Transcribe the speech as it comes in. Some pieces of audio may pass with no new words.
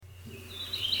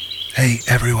Hey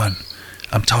everyone,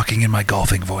 I'm talking in my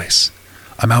golfing voice.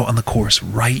 I'm out on the course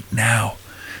right now.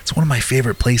 It's one of my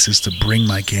favorite places to bring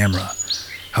my camera.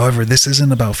 However, this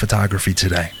isn't about photography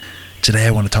today. Today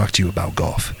I want to talk to you about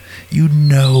golf. You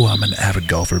know I'm an avid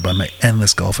golfer by my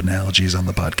endless golf analogies on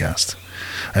the podcast.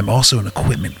 I'm also an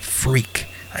equipment freak.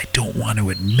 I don't want to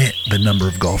admit the number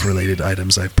of golf-related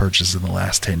items I've purchased in the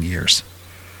last 10 years.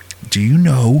 Do you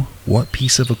know what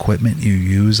piece of equipment you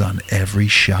use on every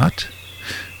shot?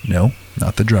 No,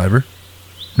 not the driver.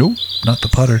 Nope, not the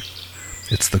putter.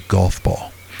 It's the golf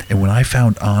ball. And when I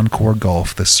found Encore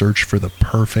Golf, the search for the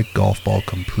perfect golf ball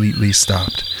completely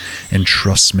stopped. And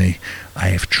trust me, I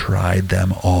have tried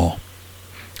them all.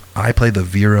 I play the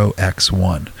Vero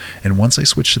X1, and once I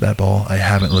switched to that ball, I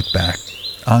haven't looked back.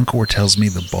 Encore tells me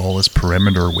the ball is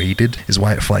perimeter weighted, is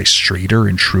why it flies straighter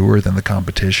and truer than the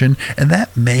competition, and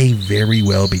that may very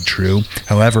well be true.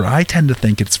 However, I tend to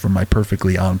think it's for my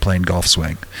perfectly on-plane golf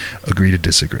swing. Agree to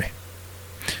disagree.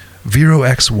 Vero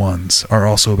X1s are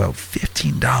also about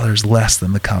 $15 less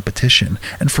than the competition,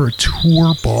 and for a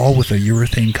tour ball with a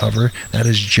urethane cover, that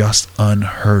is just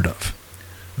unheard of.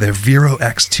 The Vero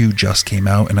X2 just came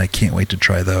out, and I can't wait to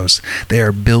try those. They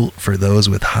are built for those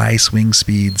with high swing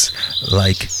speeds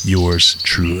like yours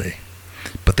truly.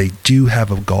 But they do have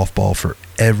a golf ball for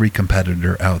every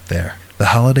competitor out there. The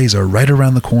holidays are right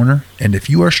around the corner, and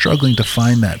if you are struggling to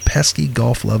find that pesky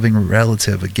golf-loving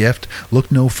relative a gift,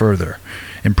 look no further.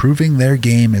 Improving their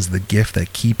game is the gift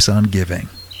that keeps on giving.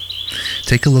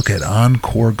 Take a look at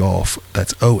Encore Golf,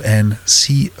 that's Oncore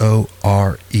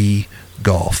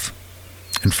Golf,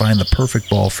 and find the perfect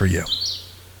ball for you.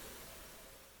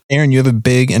 Aaron, you have a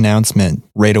big announcement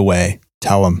right away.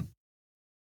 Tell them.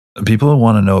 People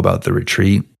want to know about the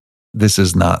retreat. This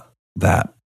is not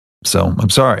that. So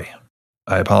I'm sorry.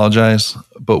 I apologize.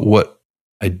 But what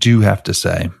I do have to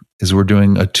say is we're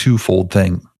doing a twofold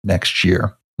thing next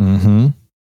year. Mm-hmm.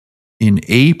 In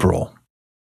April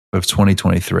of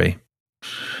 2023,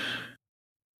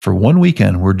 for one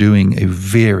weekend, we're doing a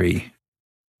very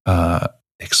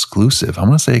exclusive, I'm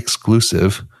going to say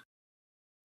exclusive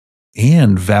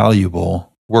and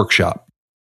valuable workshop.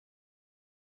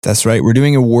 That's right. We're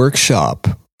doing a workshop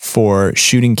for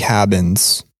shooting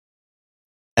cabins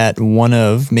at one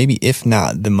of, maybe if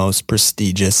not the most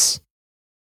prestigious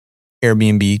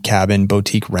Airbnb cabin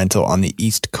boutique rental on the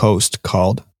East Coast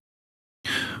called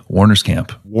Warner's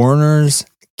Camp. Warner's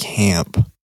Camp,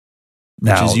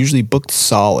 which is usually booked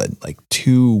solid, like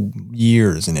 2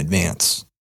 years in advance.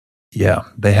 Yeah,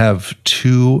 they have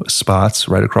 2 spots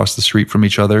right across the street from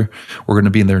each other. We're going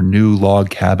to be in their new log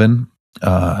cabin.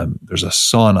 There's a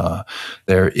sauna.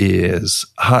 There is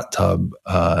a hot tub,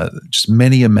 just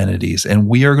many amenities. And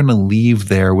we are going to leave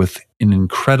there with an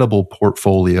incredible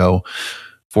portfolio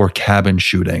for cabin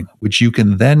shooting, which you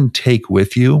can then take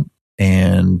with you,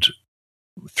 and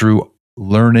through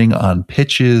learning on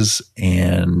pitches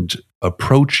and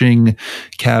approaching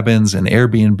cabins and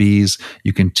Airbnbs,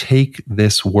 you can take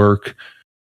this work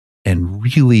and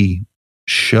really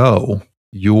show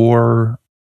your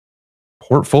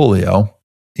portfolio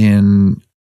in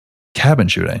cabin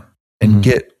shooting and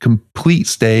get complete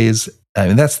stays. I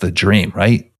mean, that's the dream,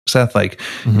 right, Seth? Like,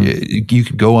 you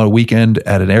could go on a weekend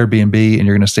at an Airbnb and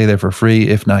you're going to stay there for free,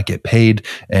 if not get paid,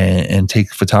 and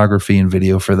take photography and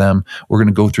video for them. We're going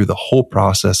to go through the whole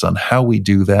process on how we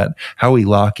do that, how we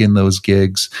lock in those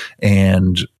gigs,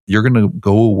 and you're going to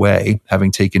go away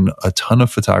having taken a ton of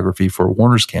photography for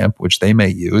Warner's Camp, which they may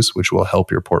use, which will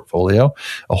help your portfolio,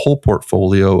 a whole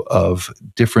portfolio of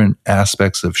different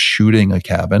aspects of shooting a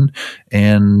cabin,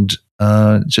 and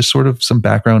just sort of some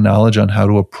background knowledge on how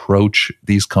to approach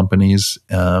these companies,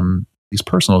 these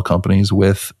personal companies,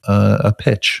 with a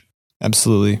pitch.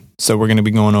 Absolutely. So we're going to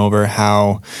be going over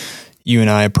how you and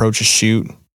I approach a shoot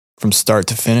from start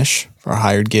to finish for a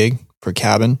hired gig for a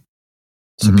cabin.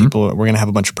 So we're going to have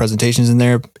a bunch of presentations in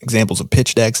there, examples of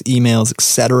pitch decks, emails,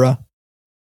 etc.,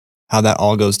 how that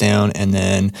all goes down. And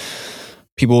then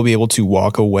people will be able to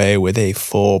walk away with a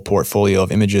full portfolio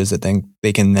of images that then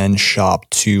they can then shop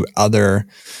to other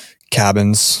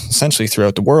cabins essentially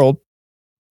throughout the world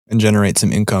and generate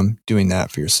some income doing that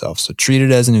for yourself. So treat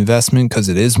it as an investment, because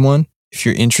it is one. If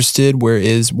you're interested, where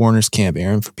is Warner's Camp,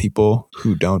 Aaron, for people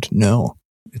who don't know?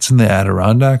 It's in the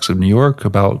Adirondacks of New York,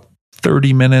 about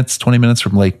 20 minutes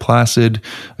from Lake Placid.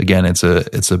 Again, it's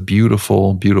a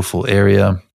beautiful, beautiful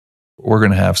area. We're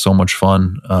going to have so much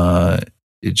fun.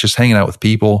 It's just hanging out with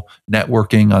people,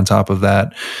 networking on top of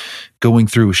that, going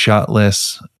through shot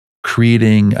lists,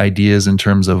 creating ideas in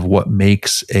terms of what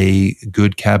makes a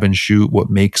good cabin shoot, what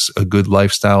makes a good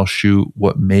lifestyle shoot,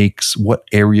 what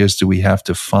areas do we have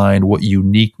to find, what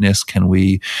uniqueness can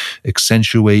we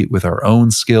accentuate with our own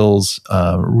skills,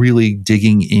 really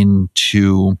digging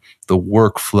into the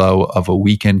workflow of a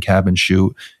weekend cabin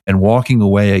shoot and walking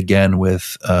away again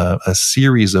with a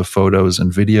series of photos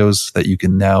and videos that you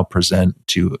can now present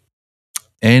to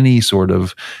any sort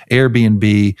of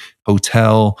Airbnb,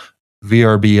 hotel,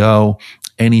 VRBO,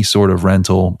 any sort of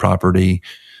rental property,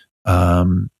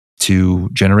 to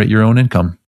generate your own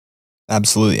income.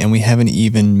 Absolutely. And we haven't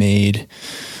even made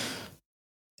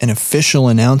an official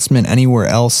announcement anywhere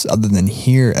else other than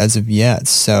here as of yet.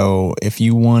 So if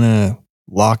you want to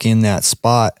lock in that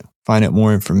spot, find out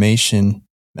more information,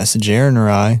 message Aaron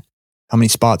or I. How many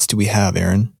spots do we have,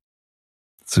 Aaron?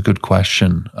 It's a good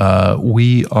question.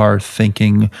 We are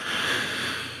thinking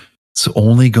it's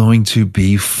only going to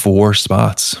be 4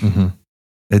 spots. Mm-hmm.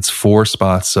 It's 4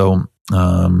 spots. So,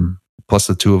 plus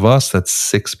the 2 of us, that's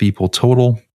 6 people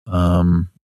total.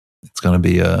 It's going to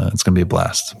be a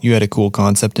blast. You had a cool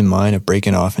concept in mind of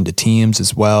breaking off into teams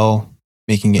as well,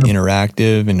 making it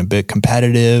interactive and a bit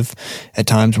competitive at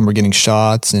times when we're getting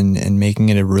shots and making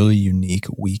it a really unique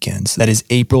weekend. So that is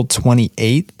April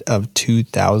 28th of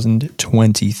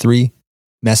 2023.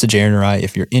 Message Aaron or I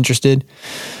if you're interested.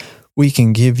 We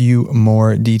can give you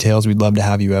more details. We'd love to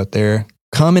have you out there.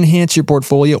 Come enhance your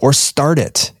portfolio or start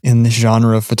it in this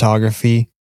genre of photography.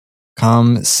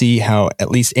 Come see how at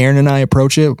least Aaron and I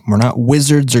approach it. We're not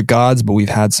wizards or gods, but we've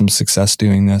had some success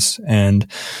doing this.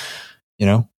 And,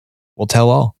 we'll tell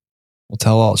all.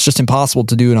 It's just impossible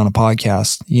to do it on a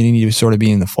podcast. You need to sort of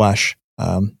be in the flesh,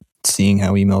 seeing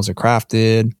how emails are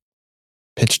crafted,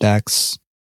 pitch decks,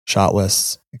 shot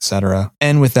lists, etc.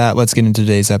 And with that, let's get into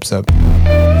today's episode.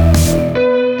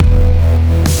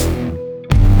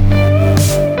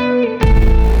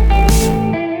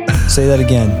 Say that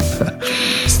again.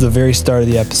 This is the very start of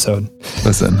the episode.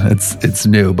 Listen, it's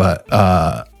new, but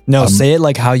no, say it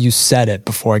like how you said it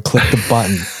before I click the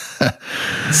button.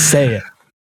 Say it.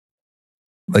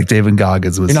 Like David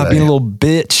Goggins was saying. You're not being a little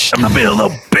bitch. I'm not being a little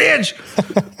bitch.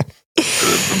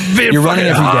 You're running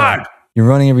every day. You're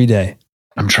running every day.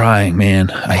 I'm trying, man.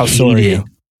 How sore are you?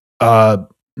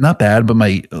 Not bad, but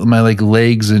my like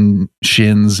legs and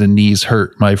shins and knees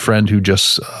hurt. My friend who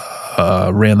just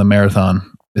ran the marathon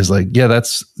is like, yeah,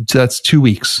 that's 2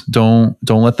 weeks. Don't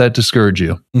let that discourage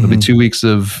you. It'll be 2 weeks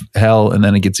of hell and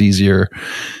then it gets easier.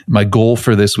 My goal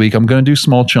for this week, I'm going to do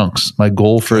small chunks. My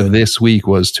goal for this week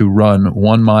was to run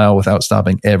 1 mile without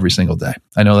stopping every single day.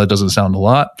 I know that doesn't sound a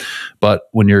lot, but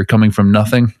when you're coming from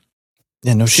nothing,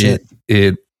 yeah, no shit.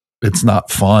 It's not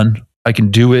fun. I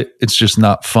can do it. It's just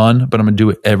not fun, but I'm going to do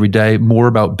it every day. More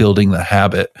about building the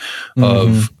habit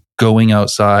of going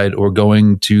outside or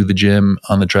going to the gym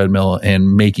on the treadmill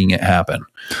and making it happen,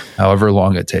 however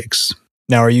long it takes.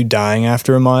 Now, are you dying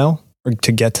after a mile or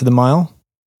to get to the mile?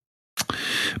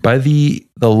 By the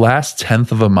last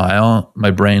 10th of a mile,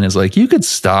 my brain is like, you could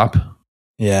stop.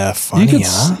 Yeah, funny,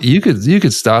 huh? You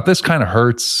could stop. This kind of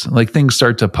hurts. Like things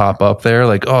start to pop up there.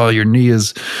 Like, oh, my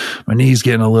knee's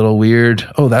getting a little weird.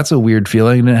 Oh, that's a weird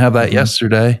feeling. I didn't have that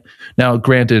yesterday. Now,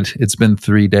 granted, it's been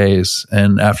 3 days,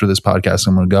 and after this podcast,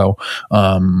 I'm going to go.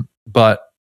 But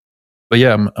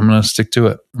yeah, I'm going to stick to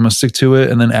it. I'm going to stick to it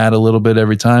and then add a little bit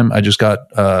every time. I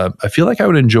feel like I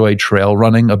would enjoy trail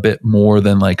running a bit more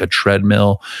than like a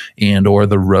treadmill or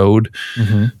the road.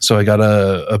 So I got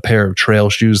a pair of trail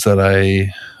shoes that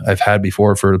I've had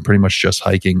before for pretty much just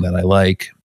hiking that I like.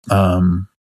 And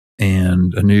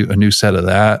a new set of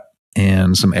that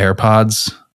and some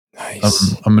AirPods.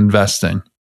 Nice. I'm investing.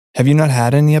 Have you not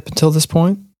had any up until this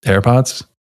point? AirPods?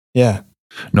 Yeah.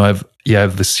 No, I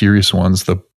have the serious ones,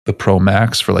 the Pro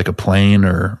Max for like a plane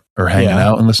or hanging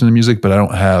out and listening to music, but I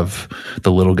don't have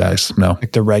the little guys. No.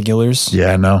 Like the regulars?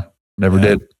 Yeah, no. Never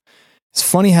did. It's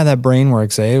funny how that brain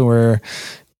works, where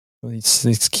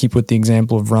let's keep with the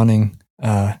example of running,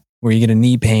 where you get a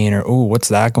knee pain or, oh, what's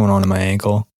that going on in my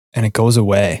ankle? And it goes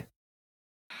away.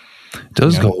 It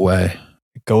does go away.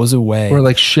 It goes away. Or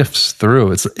like shifts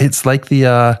through. It's like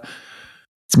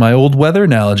it's my old weather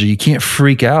analogy. You can't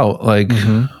freak out. Like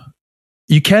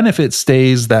you can if it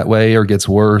stays that way or gets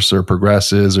worse or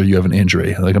progresses or you have an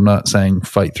injury. Like I'm not saying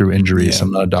fight through injuries. Yeah.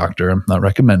 I'm not a doctor. I'm not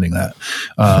recommending that.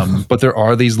 But there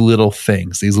are these little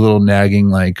things, these little nagging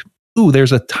like, ooh,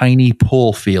 there's a tiny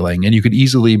pull feeling. And you could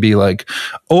easily be like,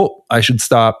 oh, I should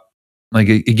stop. Like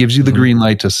it gives you the green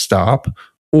light to stop.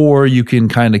 Or you can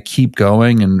kind of keep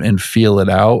going and feel it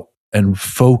out and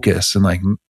focus and like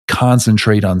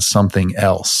concentrate on something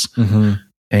else.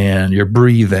 and your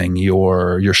breathing,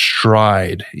 your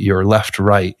stride, your left,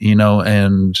 right,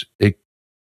 and it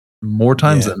more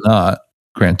times than not,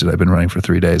 granted, I've been running for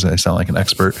 3 days and I sound like an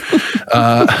expert,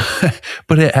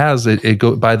 but it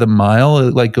go by the mile,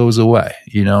 it like goes away,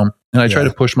 and I try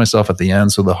to push myself at the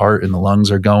end so the heart and the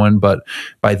lungs are going. But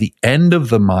by the end of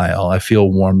the mile, I feel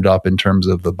warmed up in terms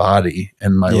of the body,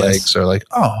 and my legs are like,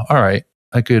 oh, all right,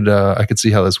 I could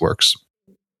see how this works.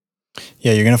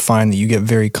 Yeah, you're going to find that you get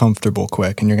very comfortable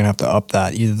quick, and you're going to have to up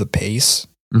that, either the pace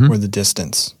or the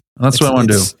distance. That's what I want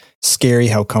to do. It's scary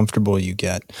how comfortable you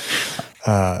get.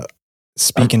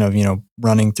 Speaking of,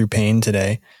 running through pain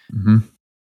today,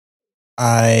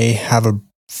 I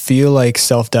feel like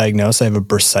self-diagnosed. I have a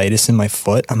bursitis in my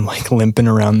foot. I'm like limping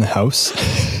around the house.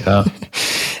 Yeah.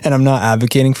 And I'm not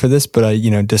advocating for this, but I,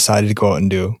 decided to go out and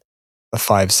do a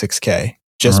 5-6K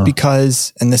just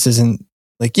because, and this isn't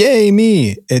like, yay,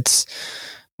 me. It's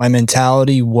my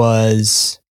mentality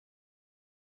was,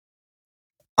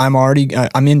 I'm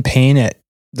in pain at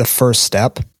the first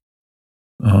step.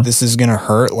 This is going to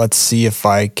hurt. Let's see if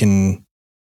I can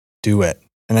do it.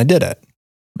 And I did it.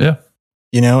 Yeah.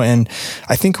 And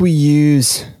I think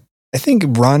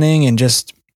running and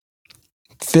just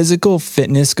physical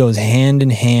fitness goes hand in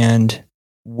hand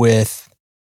with,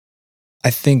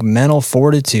 I think, mental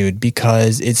fortitude,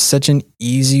 because it's such an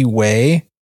easy way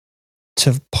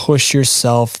to push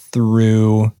yourself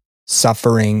through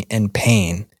suffering and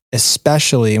pain,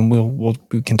 especially, and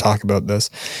we can talk about this,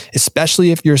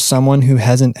 especially if you're someone who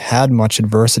hasn't had much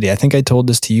adversity. I think I told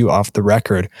this to you off the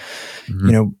record.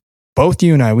 Both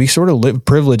you and I, we sort of live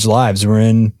privileged lives. We're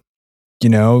in,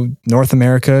 North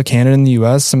America, Canada, and the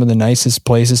US, some of the nicest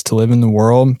places to live in the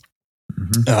world.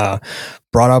 Brought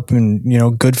up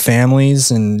in, good families.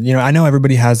 And, I know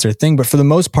everybody has their thing, but for the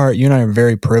most part, you and I are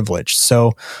very privileged.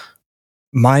 So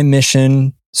my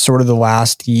mission sort of the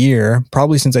last year,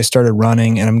 probably since I started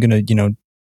running, and I'm going to,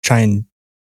 try and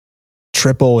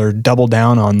triple or double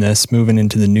down on this moving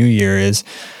into the new year, is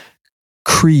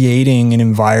creating an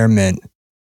environment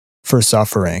for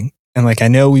suffering. And like, I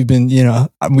know we've been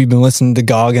listening to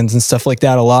Goggins and stuff like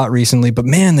that a lot recently, but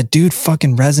man, the dude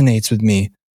fucking resonates with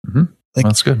me. Like,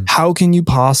 that's good. How can you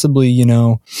possibly,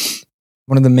 one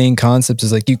of the main concepts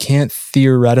is like, you can't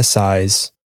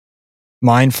theoreticize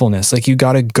mindfulness. Like, you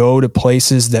got to go to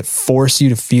places that force you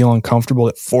to feel uncomfortable,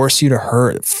 that force you to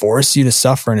hurt, that force you to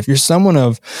suffer. And if you're someone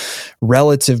of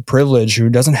relative privilege who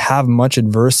doesn't have much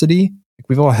adversity, like,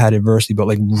 we've all had adversity, but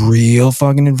like real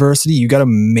fucking adversity, you got to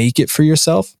make it for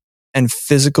yourself. And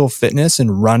physical fitness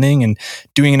and running and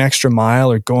doing an extra mile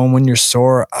or going when you're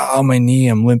sore, oh, my knee,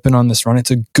 I'm limping on this run.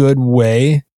 It's a good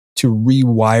way to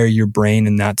rewire your brain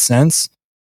in that sense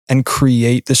and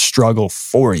create the struggle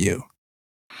for you,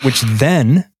 which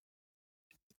then,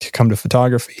 to come to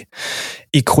photography,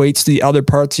 equates to the other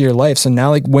parts of your life. So now,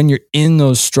 like, when you're in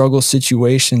those struggle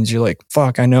situations, you're like,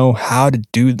 fuck, I know how to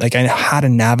I know how to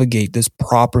navigate this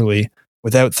properly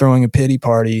without throwing a pity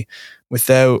party,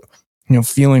 without,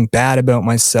 feeling bad about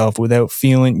myself, without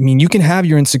you can have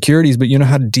your insecurities, but you know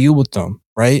how to deal with them.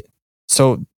 Right.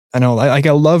 So I know, I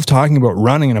love talking about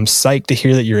running, and I'm psyched to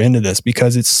hear that you're into this,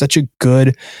 because it's such a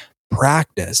good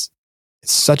practice.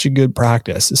 It's such a good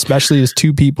practice, especially as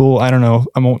two people. I don't know.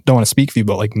 Don't want to speak for you,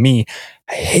 but like me,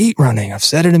 I hate running. I've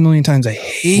said it a million times. I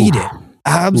hate it.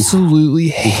 Absolutely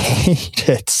hate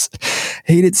it.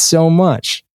 Hate it so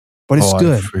much, but it's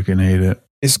good. I freaking hate it.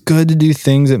 It's good to do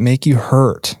things that make you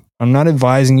hurt. I'm not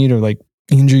advising you to like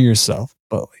injure yourself,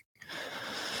 but like,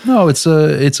 no, it's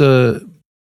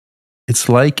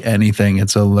like anything.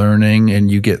 It's a learning, and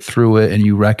you get through it, and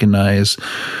you recognize,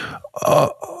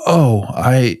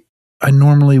 I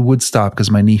normally would stop because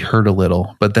my knee hurt a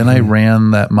little, but then I ran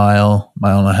that mile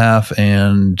and a half,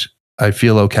 and I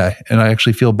feel okay, and I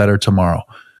actually feel better tomorrow.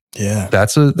 Yeah,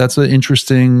 that's an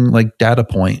interesting like data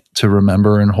point to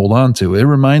remember and hold on to. It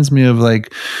reminds me of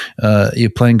like you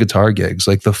playing guitar gigs.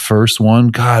 Like the first one,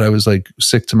 God, I was like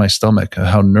sick to my stomach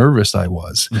how nervous I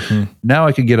was. Now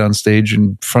I could get on stage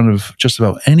in front of just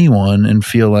about anyone and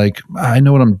feel like I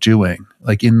know what I'm doing,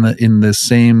 like in the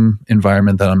same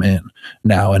environment that I'm in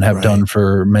now and have done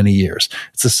for many years.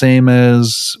 It's the same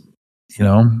as,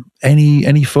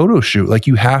 any photo shoot. Like,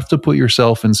 you have to put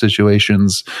yourself in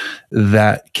situations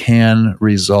that can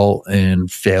result in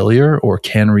failure or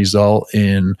can result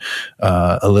in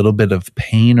a little bit of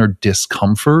pain or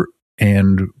discomfort,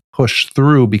 and push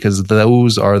through, because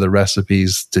those are the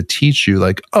recipes to teach you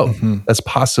like, that's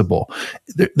possible.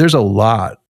 There's a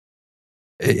lot.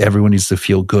 Everyone needs to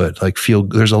feel good. Like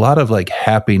there's a lot of like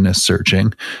happiness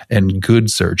searching and good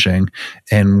searching.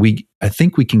 And I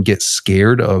think we can get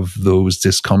scared of those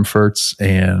discomforts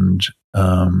and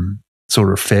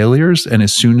sort of failures. And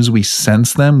as soon as we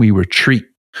sense them, we retreat.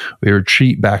 We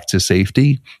retreat back to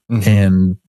safety. Mhm.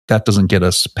 And that doesn't get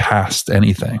us past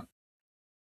anything,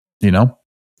 you know?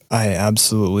 I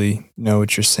absolutely know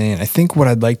what you're saying. I think what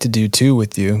I'd like to do too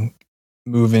with you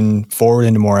moving forward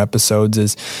into more episodes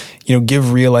is,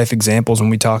 give real life examples when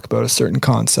we talk about a certain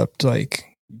concept, like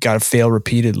got to fail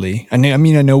repeatedly. I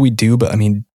know we do, but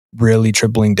really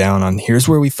tripling down on here's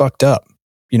where we fucked up,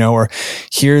 or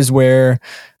here's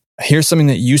something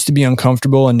that used to be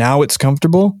uncomfortable and now it's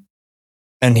comfortable.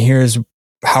 And here's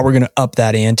how we're going to up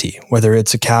that ante, whether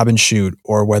it's a cabin shoot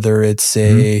or whether it's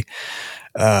a,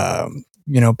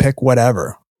 pick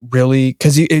whatever, really.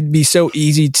 Cause it'd be so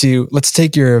easy to, let's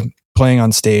take your playing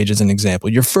on stage as an example,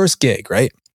 your first gig,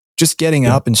 right? Just getting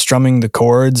up and strumming the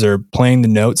chords or playing the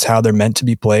notes how they're meant to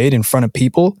be played in front of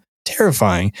people,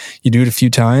 terrifying. You do it a few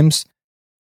times,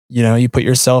 you put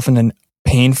yourself in an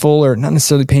painful, or not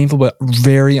necessarily painful, but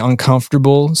very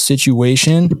uncomfortable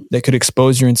situation that could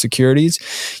expose your insecurities.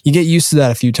 You get used to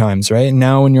that a few times, right? And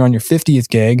now when you're on your 50th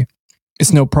gig,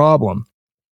 it's no problem.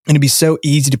 And it'd be so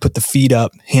easy to put the feet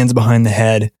up, hands behind the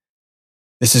head.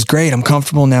 This is great. I'm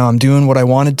comfortable now. I'm doing what I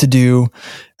wanted to do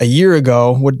a year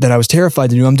ago, that I was terrified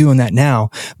to do. I'm doing that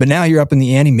now. But now you're up in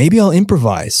the ante. Maybe I'll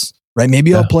improvise, right?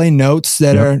 Maybe I'll play notes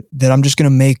that I'm just going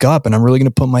to make up, and I'm really going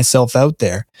to put myself out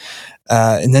there.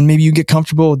 And then maybe you get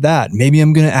comfortable with that. Maybe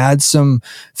I'm going to add some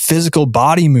physical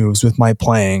body moves with my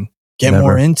playing, get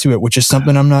more into it, which is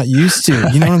something I'm not used to.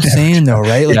 You know what I'm saying though,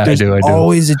 right? Like I do.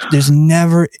 It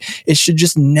should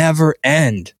just never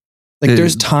end. Like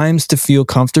there's times to feel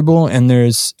comfortable, and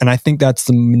I think that's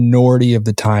the minority of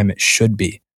the time it should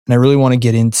be. And I really want to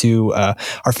get into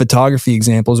our photography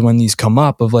examples when these come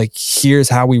up of like, here's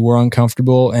how we were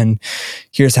uncomfortable and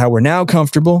here's how we're now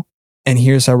comfortable. And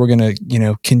here's how we're going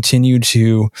to, continue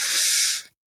to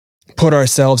put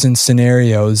ourselves in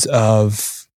scenarios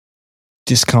of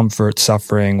discomfort,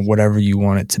 suffering, whatever you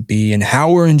want it to be, and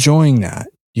how we're enjoying that,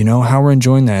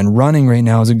 And running right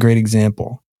now is a great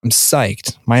example. I'm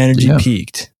psyched. My energy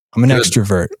peaked. I'm an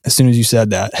extrovert as soon as you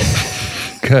said that.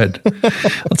 Good.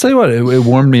 I'll tell you what, it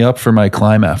warmed me up for my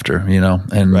climb after,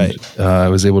 and I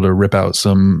was able to rip out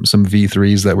some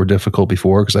V3s that were difficult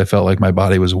before because I felt like my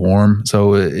body was warm.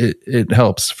 So it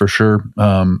helps for sure.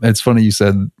 It's funny you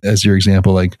said as your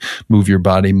example, like move your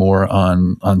body more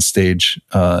on stage.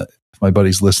 If my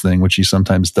buddy's listening, which he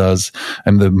sometimes does,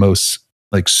 I'm the most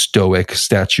like stoic,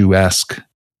 statuesque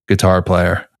guitar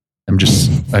player. I'm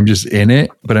just in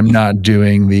it, but I'm not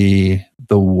doing the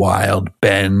wild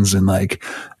bends and like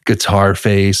guitar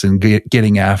face and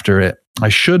getting after it. I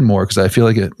should more because I feel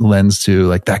like it lends to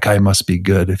like that guy must be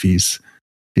good if he's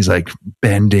like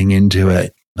bending into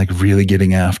it, like really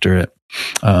getting after it.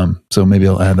 So maybe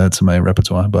I'll add that to my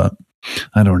repertoire, but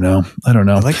I don't know. I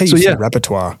like how you said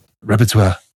repertoire.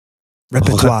 Repertoire.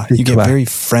 You get very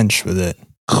French with it.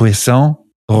 Cuisson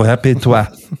repertoire.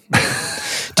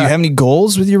 Do you have any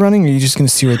goals with your running, or are you just going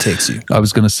to see where it takes you? I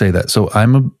was going to say that. So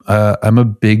I'm a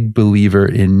big believer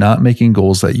in not making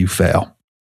goals that you fail,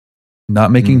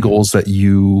 not making goals that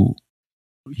you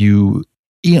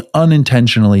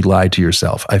unintentionally lie to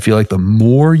yourself. I feel like the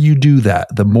more you do that,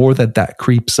 the more that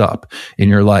creeps up in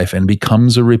your life and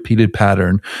becomes a repeated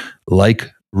pattern,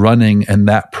 like running and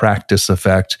that practice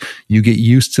effect. You get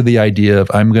used to the idea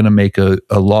of I'm going to make a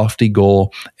lofty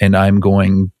goal and I'm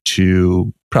going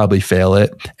to probably fail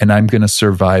it, and I'm going to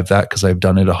survive that because I've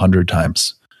done it 100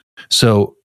 times.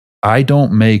 So I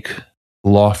don't make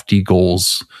lofty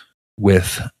goals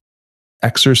with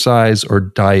exercise or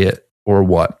diet or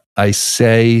what.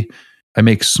 I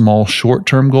make small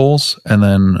short-term goals and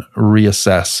then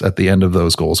reassess at the end of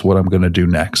those goals what I'm going to do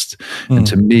next. And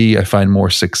to me, I find more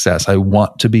success. I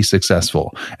want to be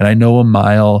successful. And I know a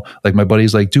mile, like my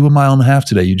buddy's like, do a mile and a half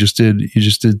today. You just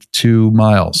did 2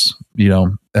 miles,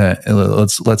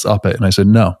 let's up it. And I said,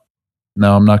 no,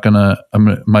 I'm not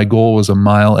my goal was a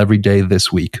mile every day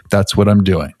this week. That's what I'm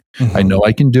doing. I know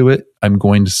I can do it. I'm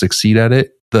going to succeed at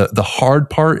it. The hard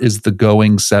part is the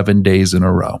going 7 days in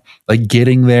a row, like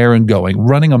getting there and going.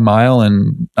 Running a mile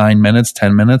in 9 minutes,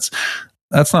 10 minutes,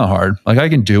 that's not hard. Like I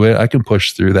can do it. I can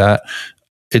push through that.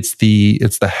 It's the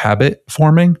habit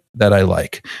forming that I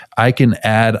like. I can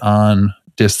add on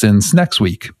distance next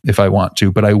week if I want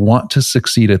to, but I want to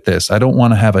succeed at this. I don't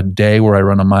want to have a day where I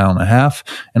run a mile and a half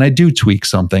and I do tweak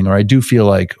something, or I do feel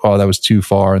like, oh, that was too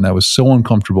far and that was so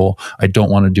uncomfortable. I don't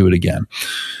want to do it again.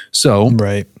 So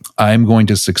I'm going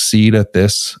to succeed at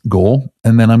this goal,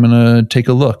 and then I'm going to take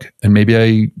a look, and maybe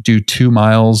I do 2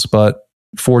 miles, but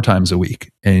 4 times a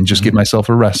week, and just give myself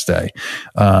a rest day,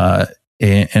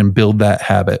 and build that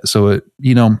habit. So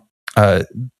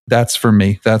that's for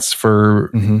me. That's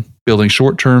for building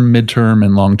short-term, mid-term,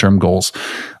 and long-term goals.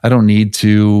 I don't need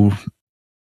to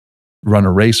run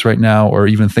a race right now or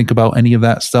even think about any of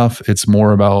that stuff. It's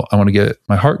more about, I want to get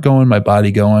my heart going, my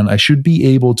body going. I should be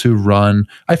able to run.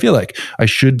 I feel like I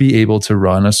should be able to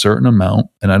run a certain amount,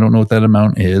 and I don't know what that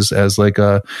amount is, as like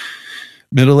a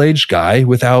middle-aged guy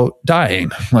without dying.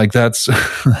 Like that's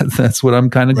what I'm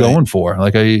kind of going for.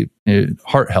 Like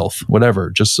heart health,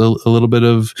 whatever, just a little bit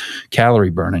of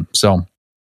calorie burning. So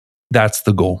that's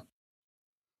the goal.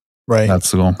 Right.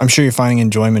 That's the goal. I'm sure you're finding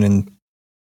enjoyment in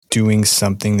doing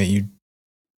something that you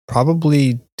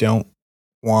probably don't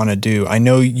want to do. I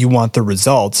know you want the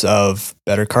results of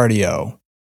better cardio,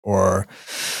 or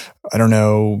I don't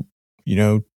know,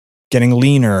 getting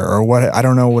leaner or what. I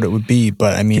don't know what it would be,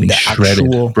 but I mean, the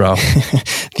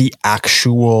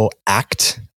actual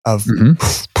act of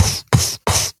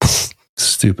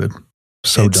stupid.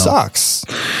 So it dumb. Sucks.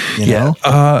 You know?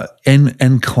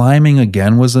 And climbing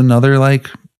again was another, like,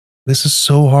 this is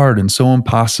so hard and so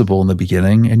impossible in the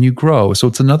beginning, and you grow. So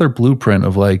it's another blueprint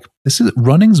of like,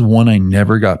 running's one I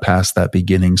never got past that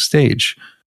beginning stage.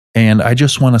 And I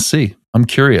just want to see. I'm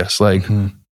curious. Like,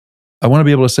 I want to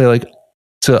be able to say, like,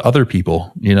 to other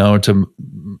people, to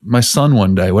my son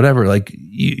one day, whatever, like,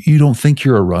 you don't think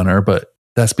you're a runner, but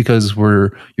that's because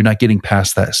you're not getting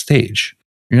past that stage.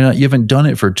 You haven't done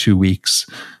it for 2 weeks,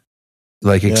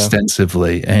 like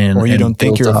extensively. Or you don't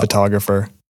think you're a photographer.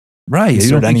 Right. You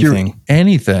don't think you're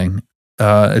anything.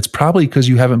 It's probably because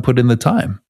you haven't put in the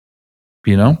time,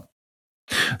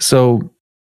 So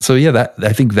yeah,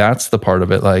 I think that's the part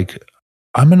of it. Like,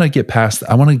 I want to get past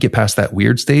that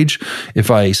weird stage. If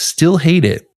I still hate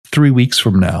it 3 weeks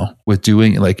from now with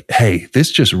doing like, hey, this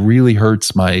just really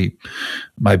hurts my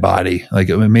body. Like,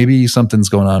 maybe something's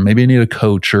going on. Maybe I need a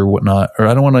coach or whatnot, or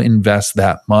I don't want to invest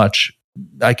that much.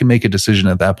 I can make a decision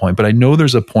at that point. But I know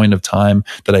there's a point of time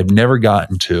that I've never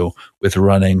gotten to with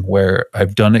running where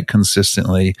I've done it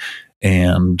consistently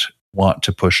and want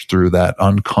to push through that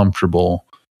uncomfortable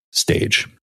stage.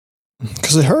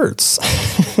 Because it hurts.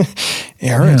 It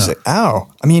hurts. Like, ow.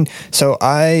 I mean, so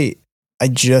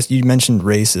you mentioned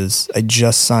races. I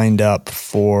just signed up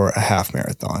for a half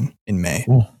marathon in May.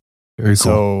 Ooh, very cool.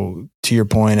 So to your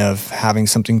point of having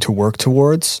something to work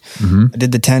towards, I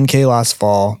did the 10K last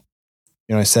fall.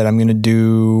 I said I'm going to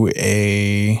do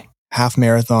a half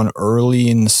marathon early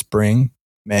in the spring,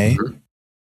 May,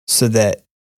 so that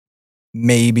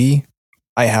maybe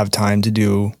I have time to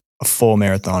do a full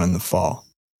marathon in the fall.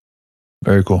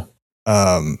 Very cool.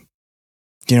 And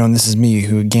this is me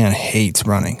who, again, hates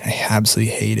running. I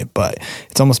absolutely hate it, but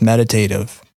it's almost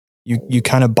meditative. You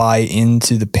kind of buy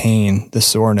into the pain, the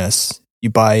soreness. You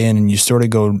buy in and you sort of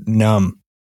go numb.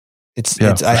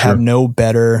 I have no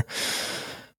better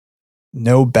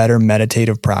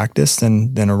meditative practice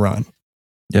than a run.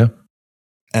 Yeah.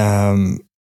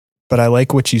 But I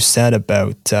like what you said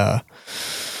about, I'm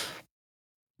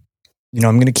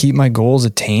going to keep my goals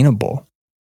attainable,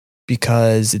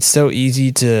 because it's so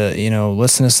easy to,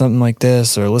 listen to something like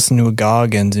this or listen to a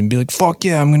Goggins and be like, fuck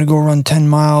yeah, I'm going to go run 10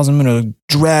 miles. I'm going to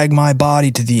drag my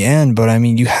body to the end. But I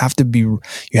mean, you have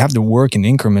to work in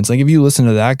increments. Like, if you listen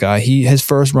to that guy, his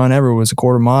first run ever was a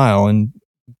quarter mile and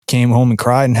came home and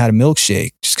cried and had a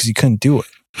milkshake just because he couldn't do it.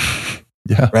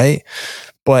 Yeah. Right.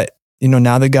 But,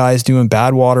 now the guy's doing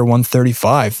Badwater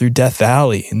 135 through Death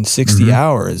Valley in 60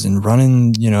 hours and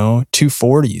running,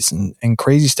 240s and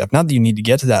crazy stuff. Not that you need to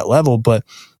get to that level, but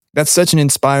that's such an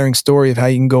inspiring story of how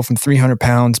you can go from 300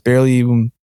 pounds, barely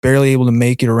able to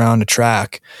make it around a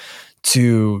track,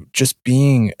 to just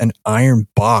being an iron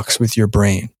box with your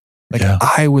brain. Like,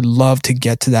 I would love to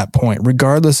get to that point,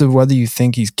 regardless of whether you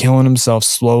think he's killing himself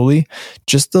slowly.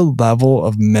 Just the level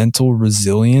of mental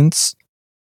resilience,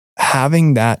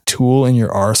 having that tool in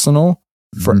your arsenal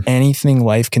for anything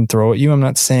life can throw at you. I'm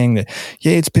not saying that,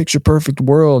 it's picture perfect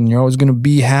world and you're always going to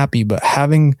be happy, but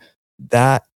having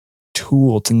that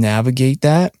tool to navigate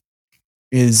that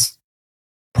is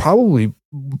probably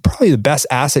the best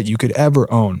asset you could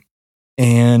ever own.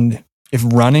 And if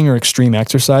running or extreme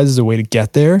exercise is a way to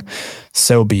get there,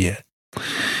 so be it.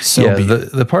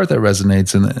 The part that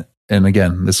resonates, and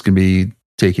again, this can be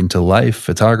taken to life,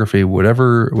 photography,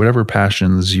 whatever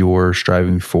passions you're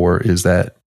striving for, is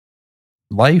that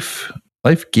life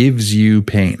gives you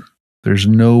pain. There's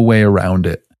no way around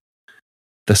it.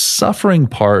 The suffering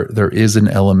part, there is an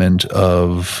element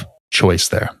of choice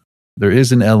there. There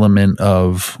is an element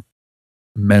of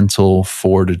mental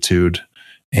fortitude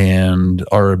and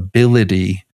our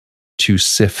ability to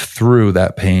sift through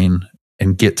that pain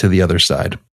and get to the other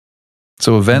side.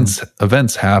 So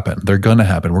events happen. They're going to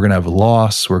happen. We're going to have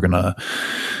loss. We're going to,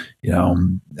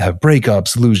 have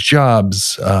breakups, lose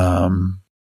jobs,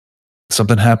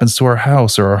 something happens to our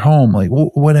house or our home, like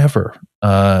whatever,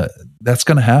 that's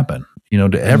going to happen,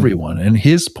 to everyone. And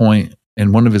his point,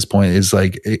 and one of his point is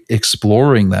like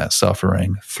exploring that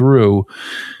suffering through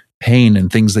pain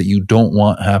and things that you don't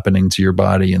want happening to your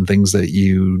body and things that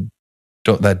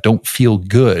that don't feel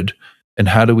good. And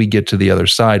how do we get to the other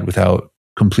side without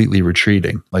completely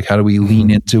retreating? Like, how do we lean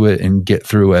into it and get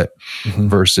through it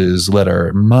versus let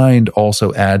our mind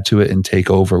also add to it and take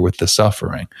over with the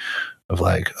suffering of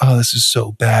like, oh, this is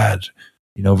so bad,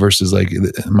 versus like,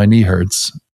 my knee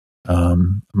hurts.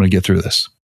 I'm going to get through this.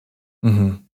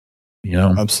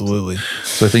 Absolutely.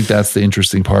 So I think that's the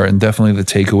interesting part, and definitely the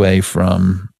takeaway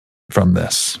from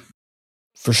this.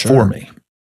 For sure. For me.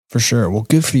 For sure. Well,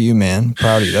 good for you, man.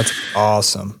 Proud of you. That's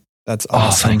awesome. That's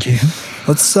awesome. Oh, thank you.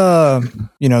 Let's,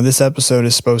 this episode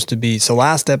is supposed to be, so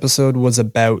last episode was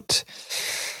about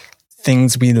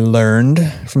things we learned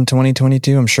from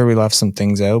 2022. I'm sure we left some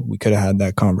things out. We could have had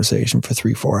that conversation for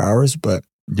 3-4 hours, but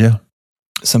yeah.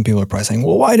 Some people are probably saying,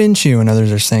 well, why didn't you? And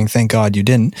others are saying, thank God you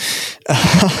didn't.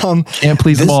 Can't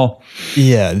please them all.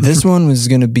 Yeah. This one was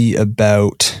going to be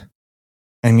about,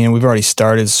 we've already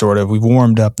started we've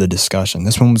warmed up the discussion.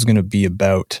 This one was going to be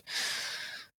about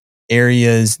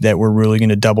areas that we're really going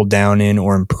to double down in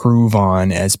or improve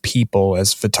on as people,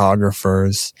 as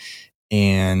photographers,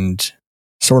 and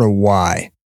sort of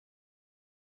why.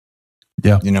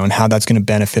 Yeah. And how that's going to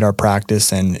benefit our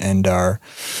practice and our,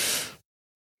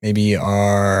 maybe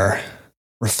our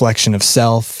reflection of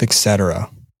self, etc.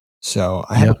 So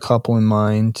I have a couple in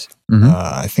mind.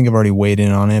 I think I've already weighed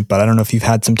in on it, but I don't know if you've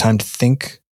had some time to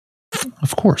think.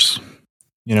 Of course.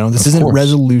 This isn't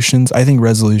resolutions. I think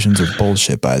resolutions are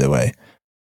bullshit, by the way.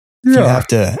 Yeah. You have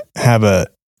to have a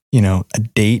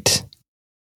date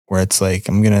where it's like,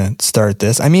 I'm going to start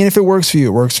this. If it works for you,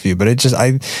 it works for you. But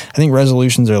I think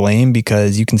resolutions are lame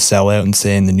because you can sell out and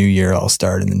say in the new year I'll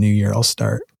start,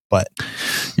 But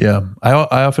yeah, I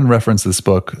often reference this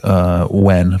book,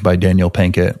 When by Daniel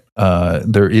Pinkett.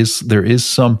 There is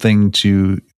something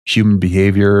to human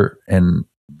behavior, and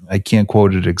I can't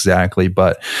quote it exactly,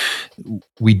 but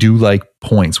we do like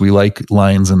points. We like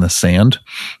lines in the sand,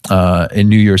 and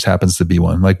New Year's happens to be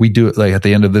one. Like we do it like at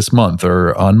the end of this month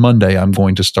or on Monday, I'm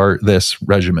going to start this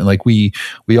regimen. Like we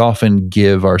often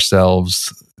give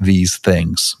ourselves these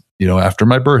things. After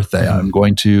my birthday, I'm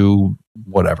going to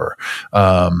whatever.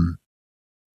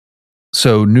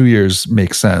 So New Year's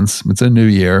makes sense. It's a new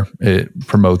year. It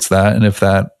promotes that. And if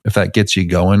that gets you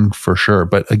going, for sure.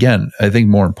 But again, I think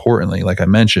more importantly, like I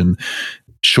mentioned,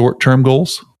 short-term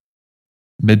goals,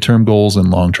 midterm goals, and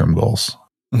long-term goals.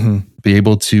 Be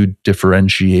able to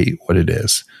differentiate what it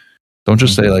is. Don't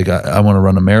just say like, I want to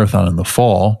run a marathon in the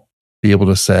fall. Be able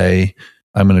to say,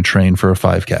 I'm going to train for a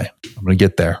 5K. I'm going to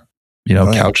get there.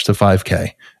 Couch to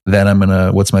 5K.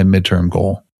 Then what's my midterm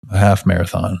goal? A half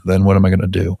marathon. Then what am I going to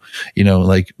do?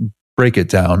 Like break it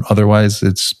down. Otherwise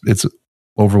it's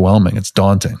overwhelming. It's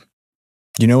daunting.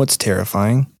 What's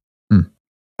terrifying?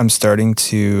 I'm starting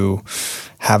to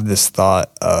have this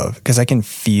thought of, because I can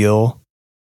feel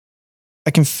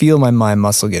my mind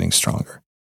muscle getting stronger.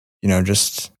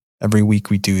 Just every week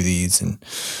we do these, and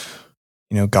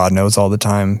God knows all the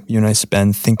time you and I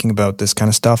spend thinking about this kind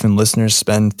of stuff, and listeners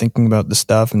spend thinking about the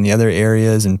stuff and the other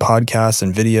areas and podcasts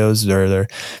and videos where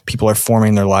people are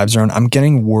forming their lives around. I'm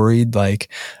getting worried, like,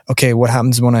 okay, what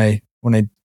happens when I'm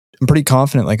pretty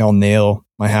confident, like I'll nail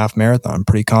my half marathon. I'm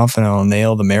pretty confident I'll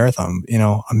nail the marathon.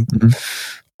 I'm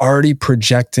already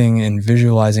projecting and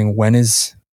visualizing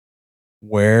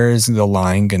where is the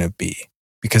line going to be?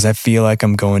 Because I feel like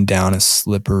I'm going down a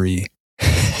slippery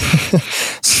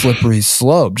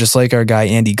slope, just like our guy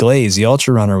Andy Glaze, the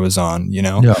ultra runner, was on.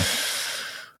 Yeah.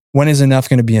 When is enough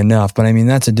going to be enough? But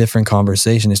that's a different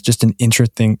conversation. It's just an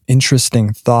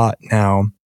interesting thought now,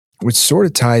 which sort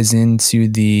of ties into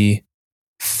the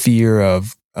fear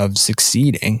of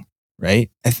succeeding, right?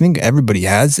 I think everybody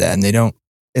has that, and they don't.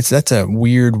 That's a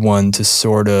weird one to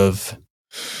sort of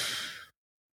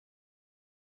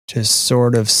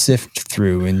sift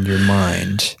through in your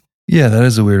mind. Yeah, that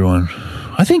is a weird one.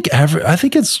 I think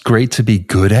it's great to be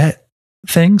good at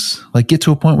things, like get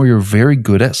to a point where you're very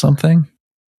good at something,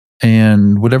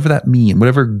 and whatever that means,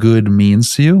 whatever good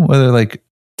means to you, whether like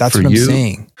that's what I'm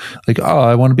saying. Like, oh,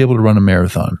 I want to be able to run a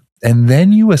marathon. And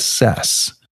then you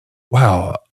assess,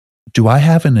 wow, do I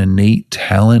have an innate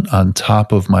talent on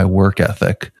top of my work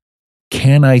ethic?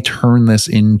 Can I turn this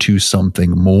into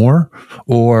something more?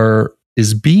 Or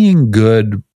is being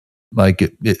good,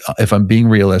 like if I'm being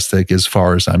realistic, as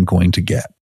far as I'm going to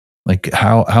get? Like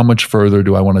how much further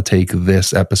do I want to take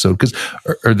this episode?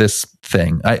 Or this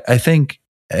thing? I think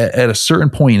at a certain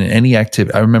point in any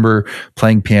activity, I remember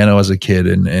playing piano as a kid,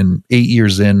 and 8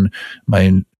 years in,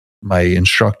 my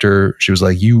instructor, she was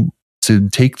like, to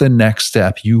take the next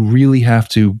step, you really have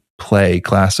to play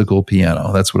classical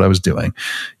piano. That's what I was doing.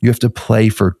 You have to play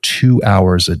for 2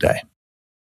 hours a day.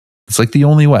 It's like the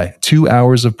only way. 2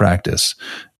 hours of practice.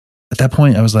 At that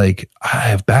point, I was like, I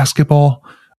have basketball,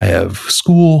 I have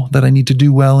school that I need to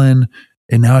do well in,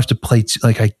 and now I have to play.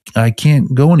 I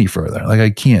can't go any further. Like I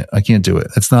can't do it.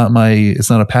 It's not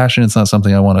a passion. It's not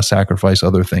something I want to sacrifice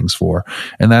other things for.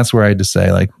 And that's where I had to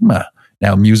say, like,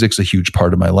 now music's a huge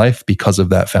part of my life because of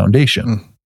that foundation.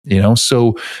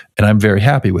 So, and I'm very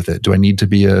happy with it. Do I need to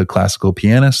be a classical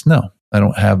pianist? No, I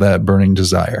don't have that burning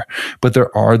desire. But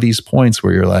there are these points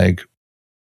where you're like,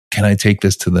 can I take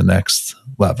this to the next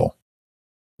level?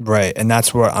 Right. And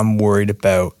that's where I'm worried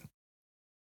about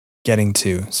getting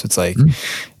to. So it's like,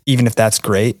 even if that's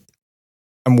great,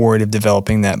 I'm worried of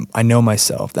developing that. I know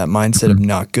myself, that mindset of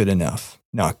not good enough.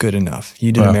 Not good enough.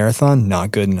 You did a marathon?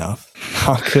 Not good enough.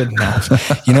 Not good enough.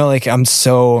 Like I'm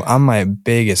my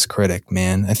biggest critic,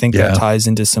 man. I think that ties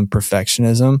into some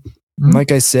perfectionism.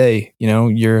 Like I say,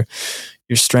 your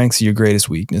strengths are your greatest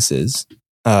weaknesses.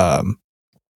 I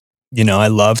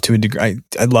love to a degree.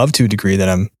 I love to a degree that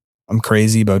I'm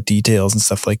crazy about details and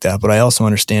stuff like that, but I also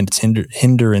understand its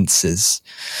hindrances.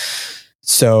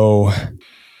 So,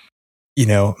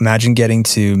 imagine getting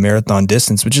to marathon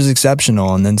distance, which is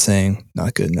exceptional, and then saying,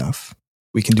 not good enough.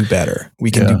 We can do better.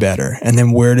 We can do better. And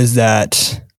then where does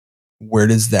that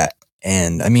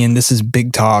end? I mean, this is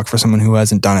big talk for someone who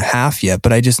hasn't done a half yet,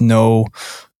 but I just know,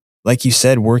 like you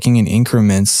said, working in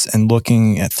increments and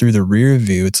looking at through the rear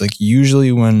view, it's like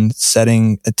usually when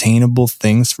setting attainable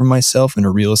things for myself in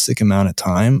a realistic amount of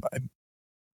time, I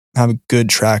have a good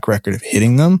track record of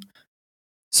hitting them.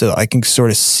 So I can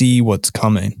sort of see what's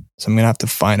coming. So I'm going to have to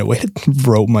find a way to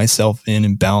rope myself in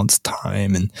and balance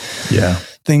time and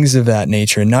things of that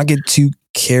nature and not get too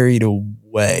carried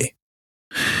away.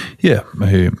 Yeah.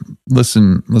 Hey,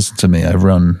 listen to me. I've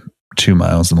run 2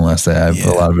 miles in the last day. I have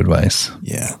a lot of advice.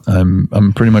 Yeah.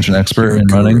 I'm pretty much an expert in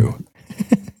running.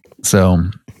 So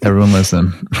everyone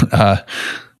listen. Well,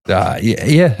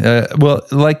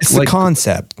 like it's the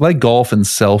concept, like golf and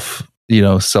self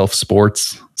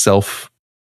sports,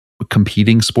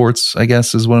 competing sports, I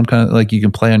guess is what I'm kind of like. You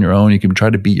can play on your own. You can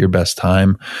try to beat your best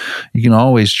time. You can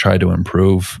always try to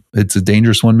improve. It's a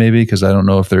dangerous one maybe, because I don't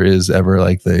know if there is ever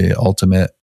like the ultimate.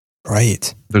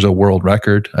 Right. There's a world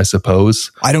record, I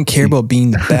suppose. I don't care about being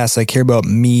the best. I care about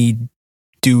me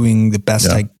doing the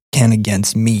best I can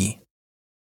against me.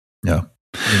 Yeah.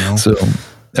 So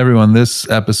everyone, this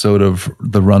episode of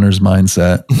The Runner's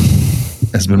Mindset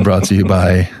has been brought to you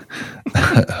by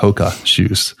Hoka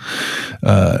shoes.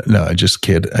 No, I just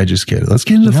kid. Let's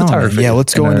get into photography. Yeah,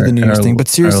 let's go into the New Year's thing. But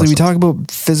seriously, we talk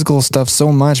about physical stuff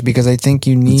so much because I think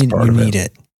you need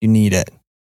it. You need it.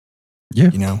 Yeah.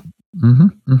 You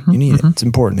need it. It's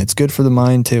important. It's good for the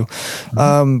mind too.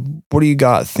 What do you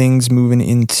got? Things moving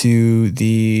into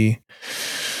the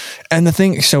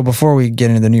thing. So before we get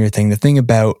into the New Year thing, the thing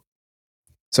about,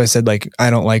 so I said, like, I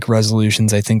don't like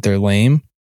resolutions. I think they're lame.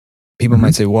 People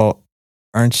might say, well,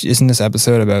 isn't this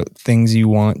episode about things you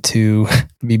want to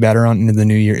be better on into the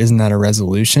new year? Isn't that a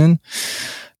resolution?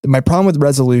 My problem with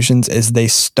resolutions is they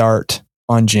start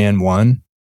on Jan 1.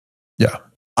 Yeah.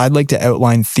 I'd like to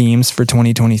outline themes for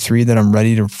 2023 that I'm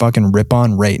ready to fucking rip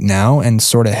on right now and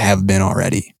sort of have been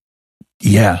already.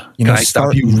 Yeah. Can I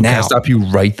stop you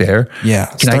right there? Yeah.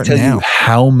 Can I tell you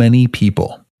how many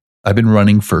people I've been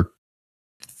running for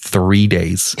 3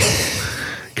 days?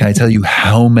 Can I tell you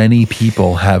how many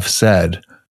people have said,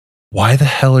 why the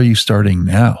hell are you starting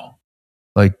now?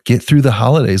 Like, get through the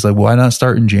holidays. Like, why not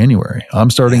start in January?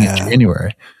 I'm starting in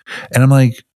January. And I'm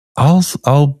like,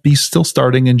 I'll be still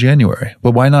starting in January,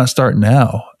 but why not start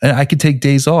now? And I could take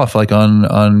days off, like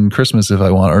on Christmas if I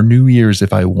want, or New Year's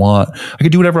if I want. I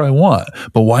could do whatever I want,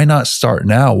 but why not start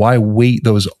now? Why wait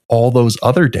all those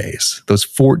other days, those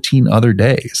 14 other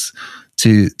days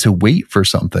to wait for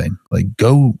something? Like,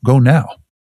 go now.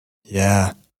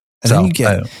 Yeah. And then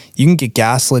you can get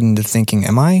gaslit into thinking,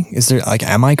 am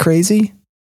I crazy?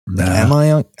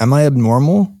 Nah. Am I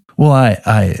abnormal? Well,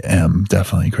 I am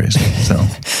definitely crazy. So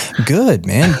good,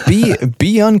 man.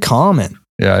 Be uncommon.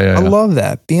 Yeah. I love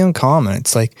that. Be uncommon.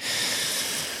 It's like,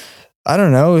 I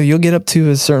don't know, you'll get up to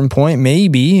a certain point,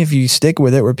 maybe if you stick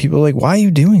with it, where people are like, why are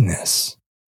you doing this?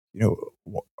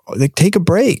 Like, take a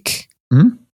break.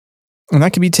 Mm-hmm. And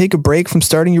that could be take a break from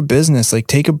starting your business. Like,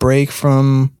 take a break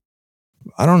from,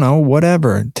 I don't know,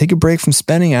 whatever. Take a break from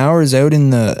spending hours out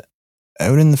in the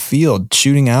field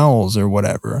shooting owls or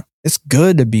whatever. It's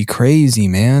good to be crazy,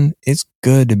 man. It's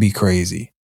good to be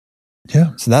crazy.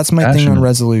 Yeah. So that's my thing on Passionate.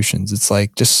 resolutions. It's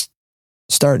like, just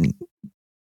start,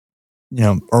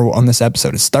 or on this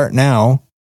episode, is start now,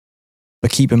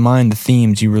 but keep in mind the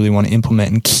themes you really want to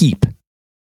implement and keep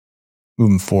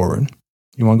moving forward.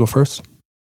 You want to go first?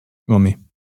 You want me?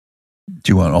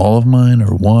 Do you want all of mine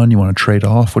or one? You want to trade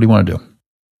off? What do you want to do?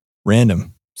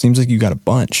 Random. Seems like you got a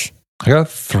bunch. I got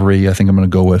 3 I think I'm going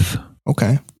to go with.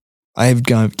 Okay. I have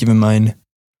given mine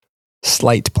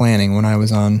slight planning when I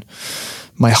was on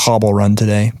my hobble run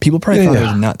today. People probably thought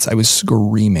I was nuts. I was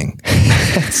screaming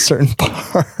at certain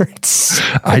parts.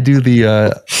 I do the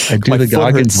My foot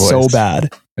Goggins hurts voice. so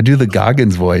bad. I do the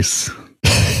Goggins voice.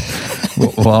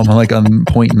 Well, I'm like on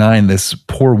 0.9. This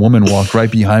poor woman walked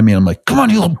right behind me, and I'm like, "Come on,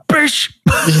 you little bitch!"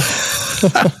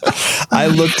 I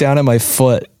looked down at my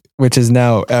foot, which is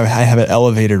now, I have it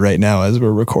elevated right now as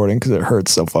we're recording because it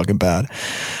hurts so fucking bad.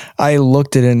 I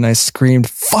looked at it and I screamed,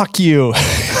 "Fuck you!"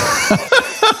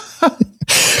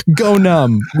 Go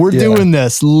numb. We're doing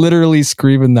this. Literally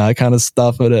screaming that kind of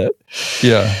stuff at it.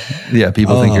 Yeah.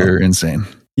 People think you're insane.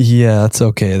 Yeah, that's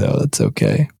okay though. That's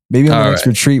okay. Maybe on the next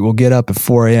retreat, we'll get up at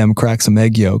 4 a.m., crack some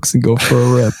egg yolks, and go for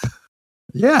a rip.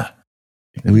 Yeah,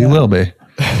 we will be.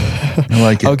 I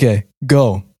like it. Okay,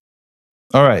 go.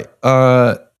 All right.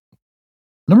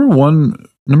 Number one,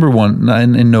 not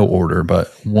in no order, but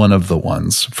one of the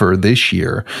ones for this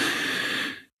year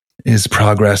is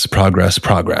progress.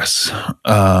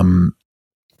 I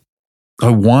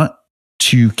want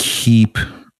to keep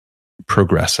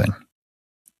progressing,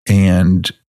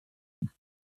 and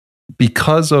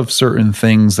because of certain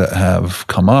things that have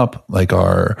come up, like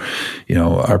our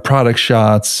product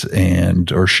shots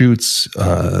or shoots,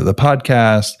 the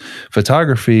podcast,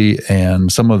 photography,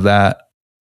 and some of that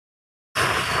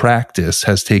practice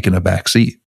has taken a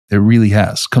backseat. It really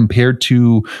has. Compared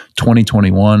to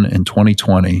 2021 and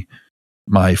 2020,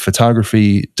 my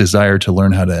photography desire to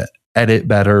learn how to edit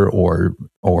better or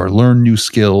learn new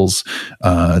skills,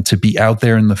 to be out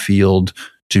there in the field,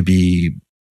 to be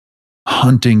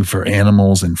hunting for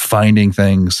animals and finding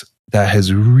things, that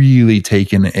has really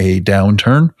taken a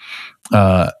downturn.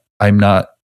 I'm not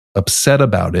upset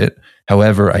about it.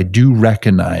 However, I do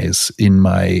recognize in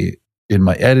my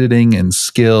editing and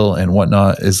skill and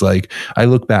whatnot, is like, I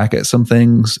look back at some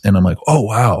things and I'm like, oh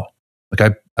wow,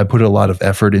 like I put a lot of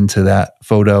effort into that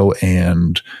photo,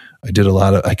 and I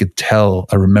could tell,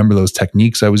 I remember those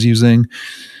techniques I was using.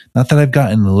 Not that I've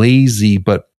gotten lazy,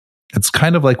 but it's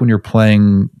kind of like when you're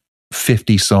playing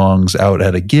 50 songs out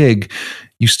at a gig,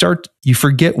 you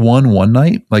forget one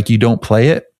night, like you don't play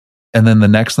it, and then the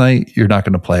next night you're not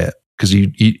going to play it because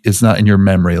it's not in your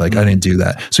memory. Like, I didn't do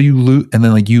that, so you lose, and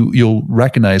then like you'll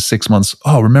recognize 6 months.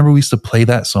 Oh, remember we used to play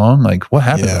that song? Like, what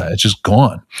happened to that? It's just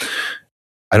gone.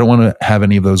 I don't want to have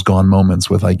any of those gone moments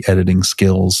with like editing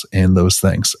skills and those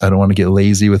things. I don't want to get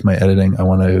lazy with my editing. I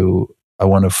want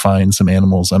to find some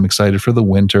animals. I'm excited for the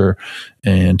winter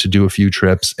and to do a few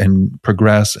trips and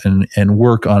progress and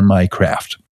work on my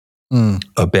craft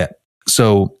a bit.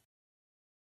 So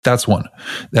that's one.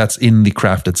 That's in the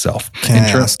craft itself. Can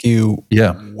I ask you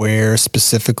where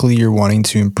specifically you're wanting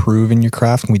to improve in your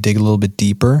craft? Can we dig a little bit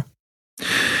deeper?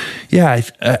 Yeah.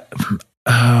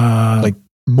 Like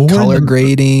color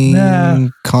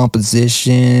grading,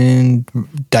 composition,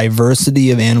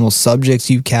 diversity of animal subjects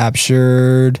you've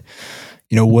captured.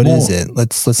 What is it?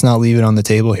 Let's not leave it on the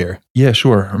table here. Yeah,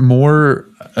 sure. More,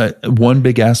 one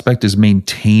big aspect is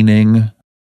maintaining,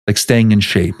 like staying in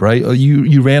shape, right?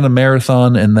 You ran a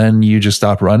marathon and then you just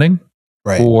stop running,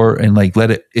 right? And like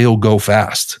it'll go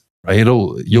fast, right?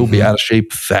 You'll be out of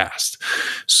shape fast.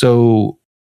 So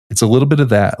it's a little bit of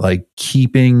that, like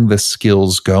keeping the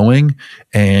skills going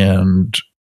and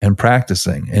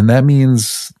practicing. And that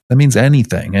means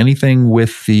anything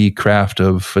with the craft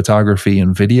of photography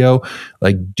and video,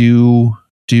 like do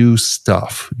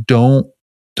stuff. Don't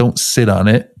sit on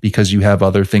it because you have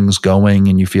other things going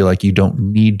and you feel like you don't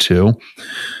need to,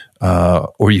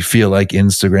 or you feel like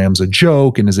Instagram's a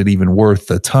joke and is it even worth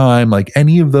the time? Like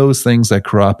any of those things that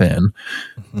crop in,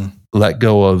 let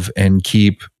go of and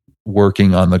keep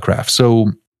working on the craft.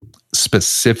 So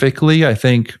specifically, I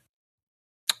think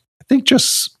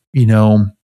just,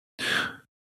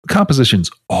 composition's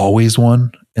always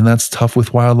one, and that's tough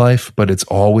with wildlife, but it's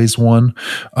always one.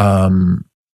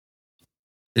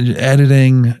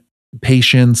 Editing,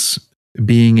 patience,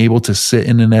 being able to sit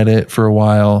in an edit for a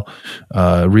while,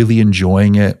 really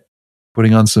enjoying it,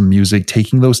 putting on some music,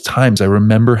 taking those times. I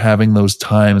remember having those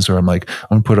times where I'm like, I'm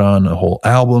going to put on a whole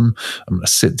album. I'm going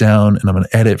to sit down and I'm going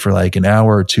to edit for like an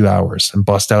hour or 2 hours and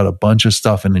bust out a bunch of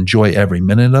stuff and enjoy every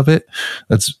minute of it.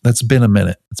 That's been a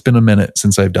minute. It's been a minute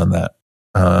since I've done that.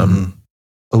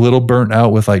 a little burnt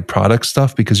out with like product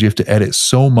stuff because you have to edit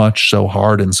so much, so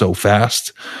hard, and so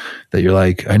fast that you're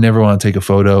like, I never want to take a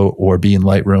photo or be in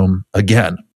Lightroom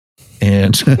again.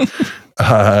 And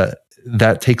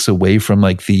that takes away from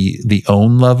like the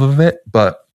own love of it.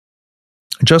 But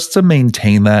just to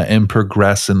maintain that and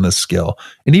progress in the skill.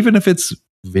 And even if it's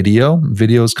video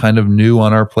is kind of new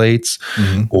on our plates,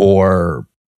 or,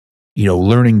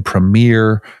 learning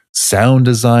Premiere, sound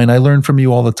design. I learn from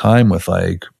you all the time with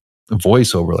like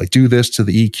voiceover, like do this to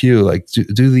the EQ, like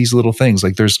do these little things.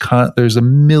 Like there's a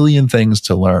million things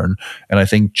to learn. And I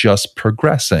think just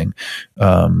progressing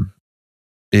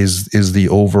is the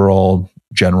overall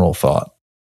general thought.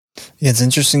 Yeah, it's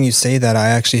interesting you say that. I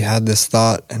actually had this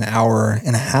thought an hour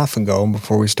and a half ago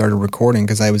before we started recording,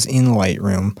 because I was in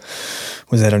Lightroom,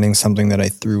 was editing something that I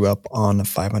threw up on a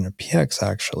 500px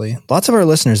actually. Lots of our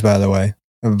listeners, by the way,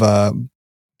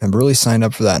 have really signed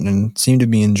up for that and seem to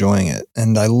be enjoying it.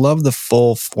 And I love the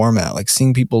full format, like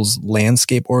seeing people's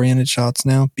landscape oriented shots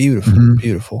now. Beautiful,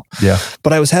 beautiful. Yeah.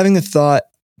 But I was having the thought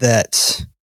that,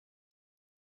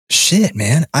 shit,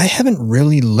 man, I haven't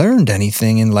really learned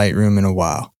anything in Lightroom in a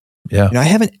while. Yeah. I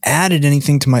haven't added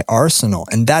anything to my arsenal,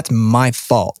 and that's my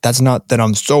fault. That's not that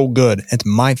I'm so good. It's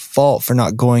my fault for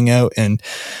not going out and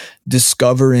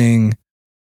discovering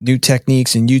new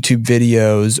techniques in YouTube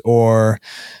videos, or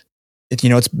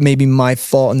it's maybe my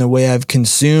fault in the way I've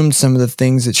consumed some of the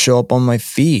things that show up on my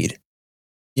feed.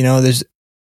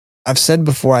 I've said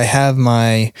before, I have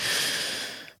my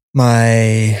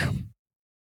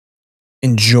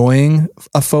enjoying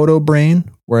a photo brain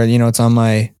where, it's on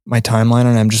my timeline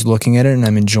and I'm just looking at it and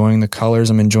I'm enjoying the colors.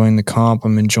 I'm enjoying the comp.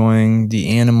 I'm enjoying the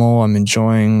animal. I'm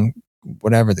enjoying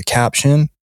whatever the caption.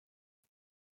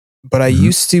 But I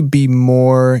used to be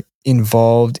more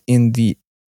involved in the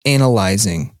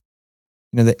analyzing.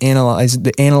 The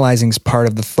analyzing part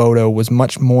of the photo was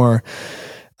much more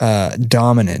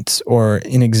dominant or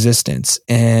in existence.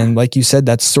 And like you said,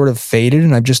 that's sort of faded,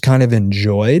 and I've just kind of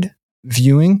enjoyed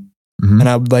viewing. And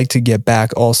I would like to get back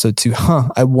also to,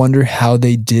 I wonder how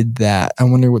they did that. I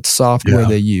wonder what software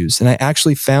they use. And I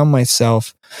actually found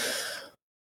myself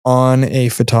on a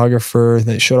photographer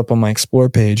that showed up on my Explore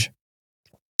page.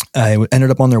 I ended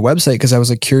up on their website because I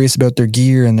was curious about their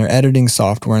gear and their editing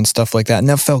software and stuff like that. And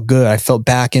that felt good. I felt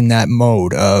back in that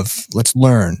mode of let's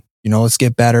learn, let's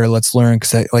get better. Let's learn.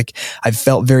 Cause I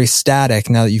felt very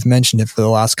static now that you've mentioned it for the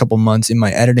last couple months in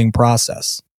my editing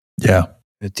process. Yeah.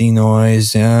 The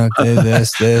denoise,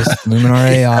 this, Luminar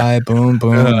AI, boom,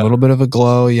 a little bit of a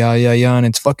glow, and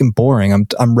it's fucking boring.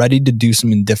 I'm ready to do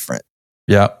something different.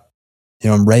 Yeah.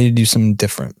 I'm ready to do something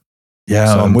different. Yeah.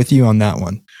 So I'm with you on that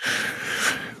one.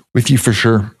 With you for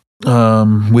sure.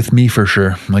 With me for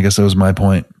sure. I guess that was my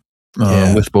point.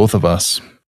 With both of us.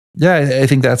 Yeah, I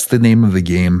think that's the name of the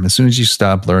game. As soon as you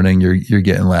stop learning, you're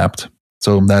getting lapped.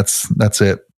 So that's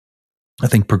it. I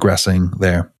think progressing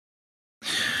there.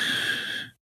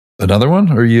 Another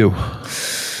one or you?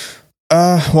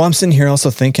 Well, I'm sitting here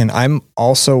also thinking, what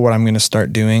I'm going to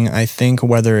start doing. I think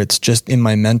whether it's just in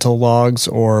my mental logs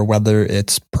or whether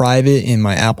it's private in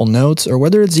my Apple Notes or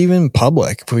whether it's even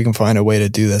public, if we can find a way to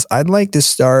do this, I'd like to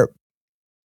start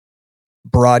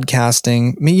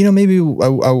broadcasting. Maybe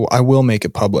I will make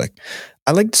it public.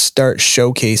 I'd like to start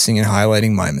showcasing and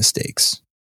highlighting my mistakes.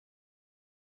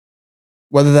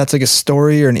 Whether that's like a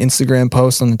story or an Instagram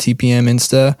post on the TPM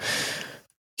Insta.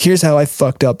 Here's how I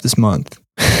fucked up this month.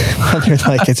 Whether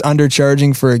it's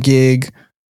undercharging for a gig,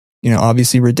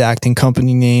 obviously redacting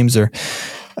company names, or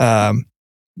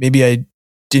maybe I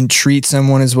didn't treat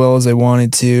someone as well as I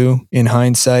wanted to in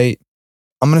hindsight.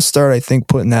 I'm going to start, I think,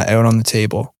 putting that out on the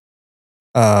table.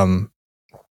 I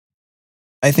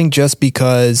think just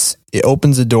because it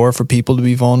opens a door for people to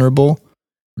be vulnerable,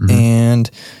 and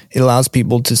it allows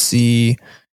people to see.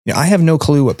 I have no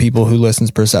clue what people who listen's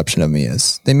perception of me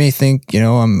is. They may think,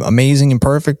 I'm amazing and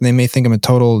perfect. They may think I'm a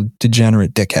total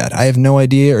degenerate dickhead. I have no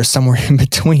idea, or somewhere in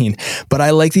between. But I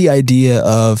like the idea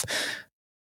of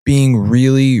being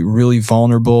really, really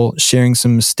vulnerable, sharing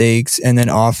some mistakes, and then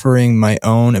offering my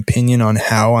own opinion on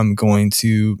how I'm going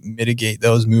to mitigate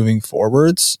those moving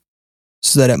forwards,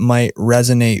 so that it might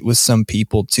resonate with some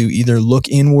people to either look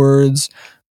inwards,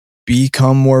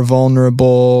 become more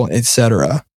vulnerable,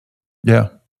 etc. Yeah.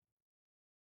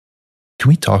 Can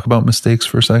we talk about mistakes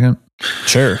for a second?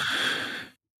 Sure.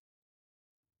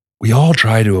 We all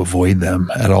try to avoid them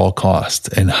at all costs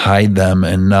and hide them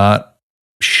and not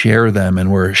share them.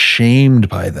 And we're ashamed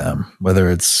by them, whether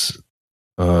it's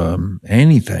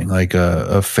anything like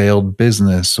a failed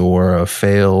business or a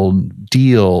failed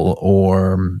deal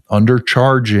or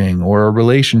undercharging or a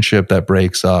relationship that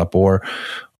breaks up or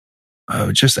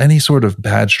just any sort of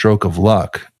bad stroke of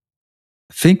luck.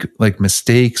 Think like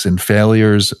mistakes and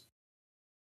failures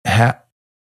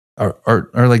are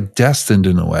like destined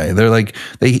in a way. They're like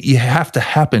you have to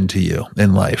happen to you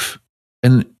in life,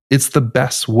 and it's the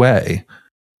best way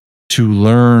to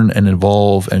learn and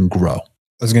evolve and grow.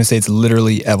 I was going to say it's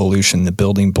literally evolution, the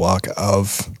building block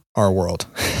of our world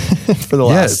for the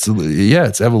last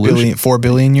it's evolution. 4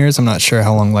 billion years. I'm not sure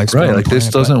how long life's been. Right, like this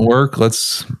doesn't work.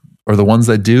 Or the ones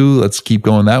that do, let's keep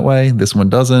going that way. This one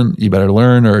doesn't. You better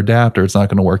learn or adapt, or it's not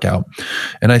going to work out.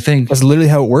 And I think that's literally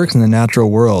how it works in the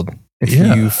natural world. If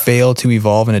you fail to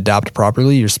evolve and adapt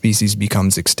properly, your species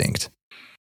becomes extinct.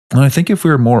 And I think if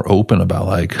we were more open about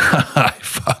like, I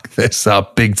fuck this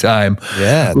up big time.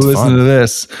 Yeah, listen to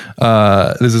this.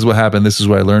 This is what happened. This is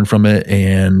what I learned from it,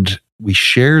 and we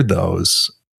shared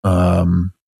those.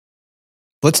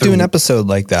 Let's do an episode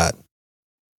like that.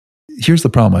 Here's the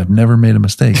problem. I've never made a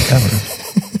mistake ever.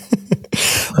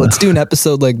 Let's do an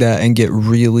episode like that and get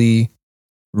really,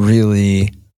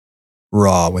 really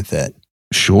raw with it.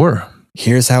 Sure.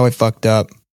 Here's how I fucked up.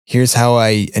 Here's how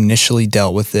I initially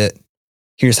dealt with it.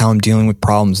 Here's how I'm dealing with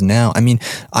problems now. I mean,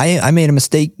 I made a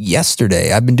mistake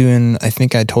yesterday. I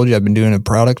think I told you I've been doing a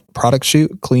product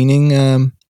shoot, cleaning.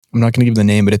 I'm not going to give the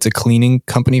name, but it's a cleaning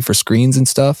company for screens and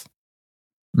stuff.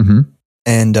 Mm-hmm.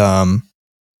 And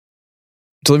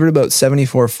delivered about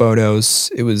 74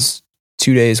 photos. It was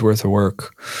 2 days worth of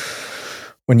work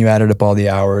when you added up all the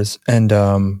hours. And,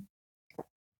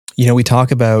 we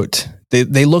talk about,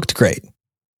 they looked great.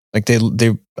 Like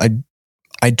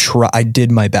I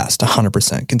did my best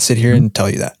 100%. Can sit here and tell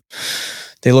you that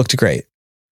they looked great.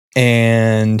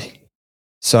 And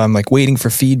so I'm like waiting for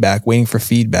feedback.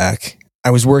 I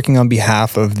was working on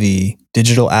behalf of the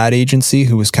digital ad agency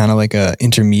who was kind of like a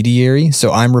intermediary.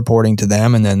 So I'm reporting to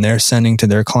them and then they're sending to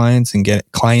their clients and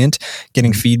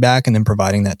getting feedback and then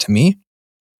providing that to me.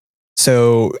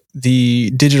 So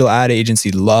the digital ad agency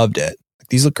loved it.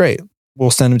 These look great. We'll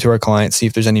send them to our clients, see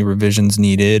if there's any revisions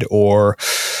needed or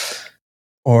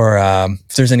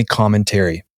if there's any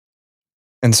commentary.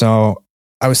 And so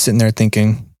I was sitting there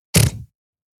thinking,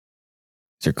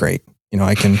 these are great.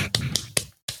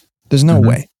 There's no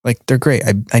way. Like, they're great.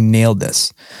 I nailed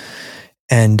this.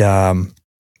 And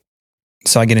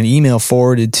so I get an email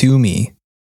forwarded to me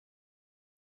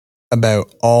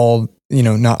about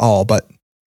not all, but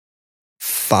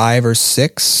 5 or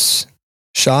 6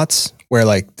 shots where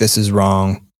like, this is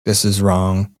wrong,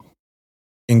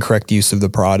 incorrect use of the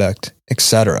product,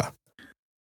 etc.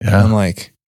 Yeah. And I'm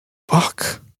like,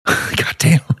 fuck.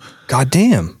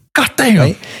 Goddamn.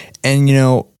 Right? And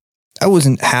I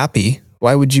wasn't happy.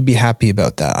 Why would you be happy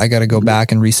about that? I got to go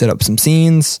back and reset up some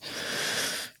scenes.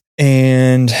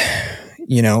 And,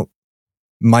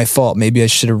 my fault. Maybe I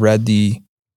should have read the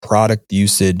product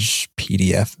usage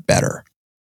PDF better.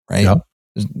 Right? Yep.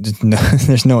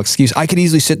 There's no excuse. I could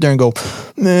easily sit there and go,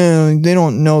 man, they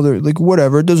don't know. They're like,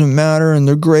 whatever, it doesn't matter. And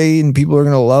they're great and people are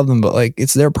going to love them. But like,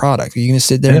 it's their product. Are you going to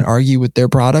sit there and argue with their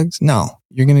product? No,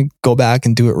 you're going to go back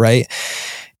and do it right.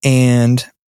 And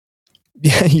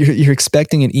you're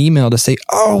expecting an email to say,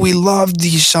 oh, we loved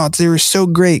these shots. They were so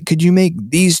great. Could you make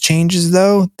these changes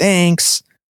though? Thanks.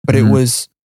 But it was,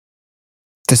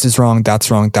 this is wrong. That's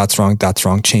wrong. That's wrong. That's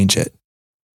wrong. Change it.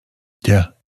 Yeah.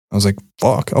 I was like,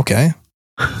 fuck. Okay.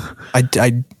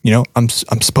 I'm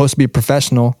supposed to be a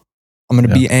professional. I'm going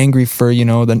to be angry for,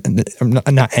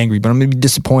 I'm not angry, but I'm going to be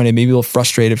disappointed, maybe a little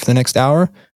frustrated for the next hour,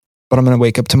 but I'm going to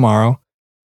wake up tomorrow,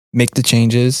 make the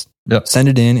changes, send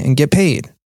it in and get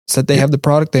paid so that they have the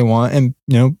product they want and,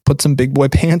 put some big boy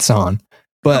pants on.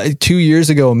 But 2 years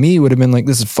ago, me would have been like,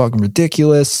 this is fucking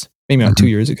ridiculous. Maybe not 2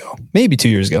 years ago, maybe 2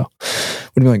 years ago, would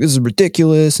have been like, this is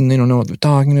ridiculous. And they don't know what they're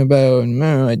talking about. And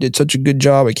man, I did such a good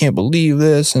job. I can't believe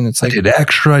this. And it's like, I did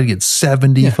extra. I get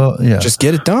 70. Just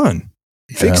get it done.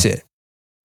 Fix it.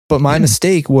 But my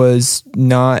mistake was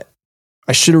I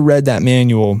should have read that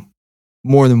manual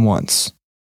more than once.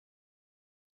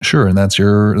 Sure. And that's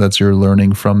your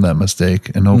learning from that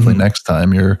mistake. And hopefully next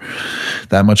time you're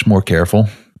that much more careful.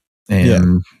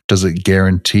 And does it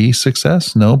guarantee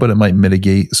success? No, but it might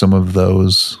mitigate some of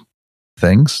those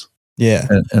things. Yeah.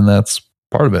 And that's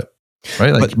part of it,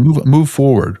 right? Like move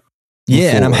forward.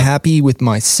 And I'm happy with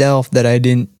myself that I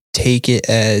didn't take it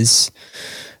as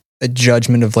a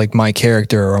judgment of like my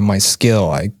character or my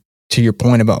skill. To your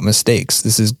point about mistakes,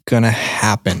 this is going to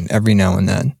happen every now and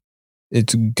then.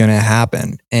 It's going to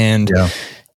happen. And,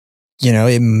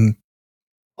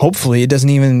 hopefully it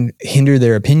doesn't even hinder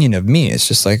their opinion of me. It's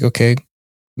just like, okay,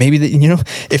 maybe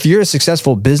if you're a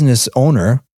successful business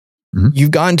owner, you've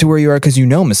gotten to where you are because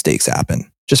mistakes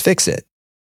happen. Just fix it.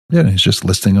 Yeah, he's just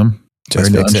listing them. Very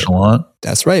Just fix it. nonchalant.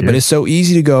 That's right. Yeah. But it's so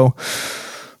easy to go,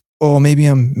 oh, maybe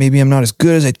I'm not as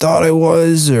good as I thought I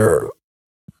was, or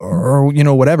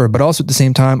whatever. But also at the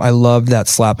same time, I love that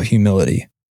slap of humility.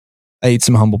 I ate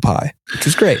some humble pie, which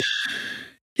was great.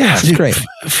 Yeah, It's great.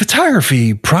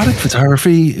 Product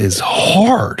photography is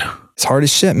hard, It's hard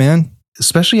as shit, man.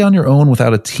 especially on your own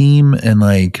without a team and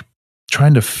like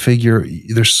trying to figure.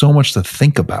 There's so much to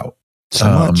think about So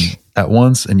much. at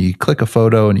once, and you click a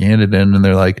photo and you hand it in, and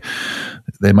they're like,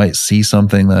 they might see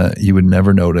something that you would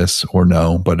never notice or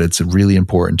know, but it's really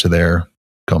important to their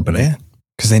company. Yeah.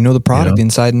 Because they know the product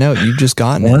inside and out. You've just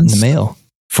gotten it in the mail.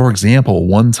 For example,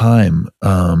 one time,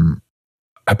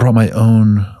 I brought my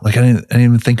own, like, I didn't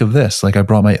even think of this. Like, I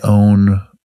brought my own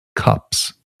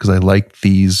cups because I liked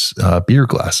these beer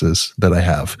glasses that I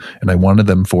have, and I wanted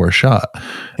them for a shot.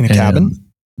 In a cabin?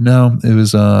 No, it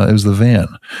was the van.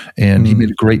 And he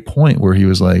made a great point where he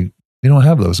was like, we don't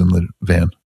have those in the van.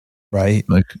 Right.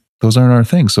 Like, those aren't our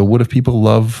thing. So what if people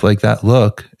love like that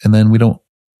look and then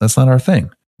that's not our thing?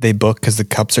 They book because the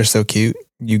cups are so cute.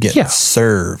 You get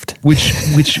served. Which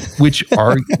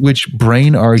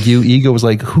brain argue, ego was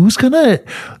like,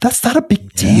 that's not a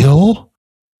big deal.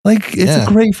 Like, it's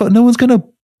a great photo. No one's going to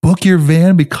book your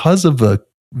van because of the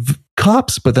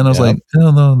cups. But then I was like,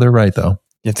 no, they're right though.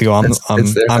 You have to go,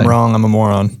 I'm wrong. I'm a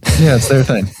moron. Yeah, it's their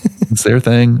thing. It's their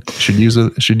thing. Should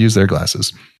use their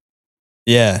glasses.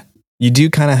 Yeah. You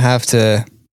do kind of have to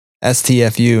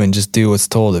STFU and just do what's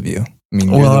told of you. I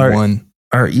mean, you're the one.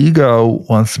 Our ego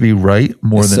wants to be right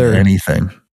more than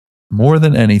anything. More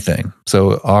than anything.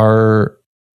 So our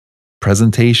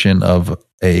presentation of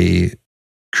a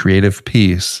creative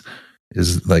piece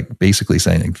is like basically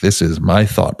saying, this is my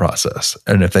thought process.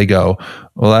 And if they go,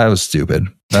 well, that was stupid,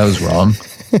 that was wrong,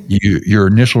 your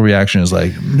initial reaction is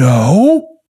like, no,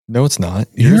 it's not.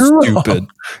 You're stupid.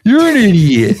 You're an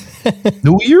idiot.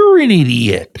 No, you're an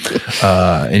idiot.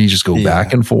 And you just go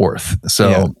back and forth.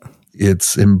 So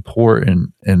it's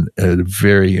important, and a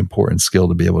very important skill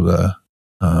to be able to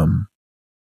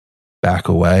back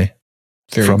away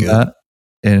from that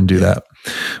and do that,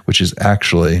 which is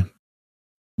actually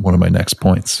one of my next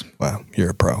points. Wow, you're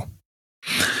a pro.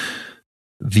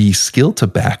 The skill to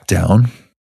back down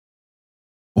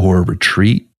or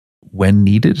retreat when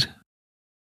needed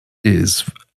is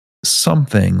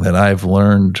something that I've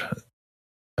learned,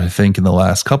 I think, in the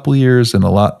last couple of years and a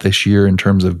lot this year, in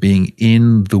terms of being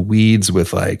in the weeds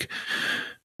with like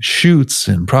shoots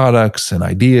and products and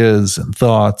ideas and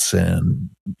thoughts and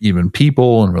even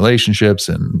people and relationships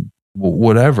and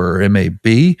whatever it may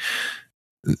be.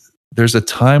 There's a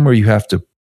time where you have to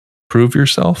prove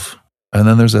yourself. And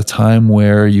then there's a time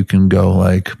where you can go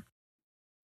like,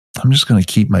 I'm just going to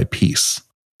keep my peace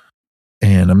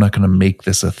and I'm not going to make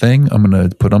this a thing. I'm going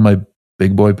to put on my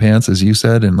big boy pants, as you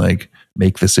said, and like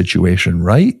make the situation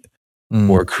right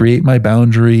or create my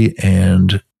boundary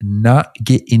and not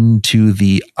get into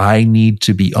the, I need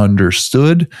to be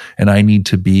understood and I need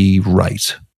to be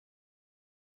right.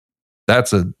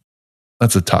 That's a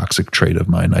toxic trait of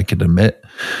mine. I can admit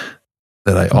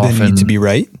that I often need to be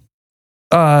right.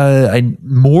 I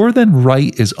more than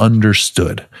right is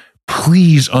understood.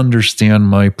 Please understand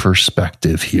my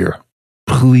perspective here.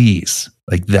 Please.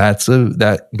 Like what's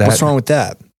wrong with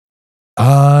that?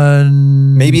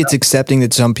 Maybe it's accepting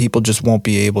that some people just won't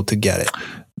be able to get it.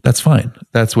 That's fine.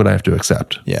 That's what I have to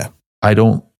accept. Yeah. I have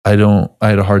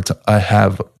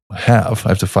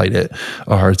to fight it,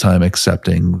 a hard time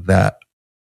accepting that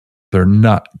they're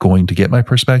not going to get my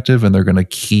perspective and they're going to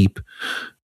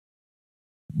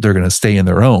stay in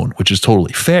their own, which is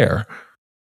totally fair.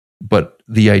 But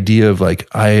the idea of like,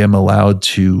 I am allowed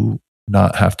to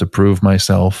not have to prove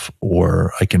myself,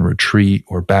 or I can retreat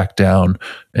or back down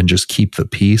and just keep the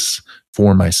peace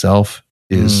for myself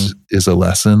is a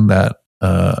lesson that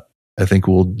I think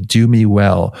will do me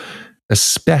well,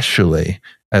 especially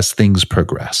as things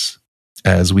progress,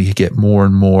 as we get more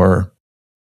and more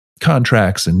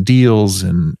contracts and deals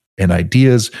and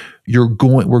ideas. We're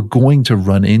going to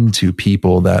run into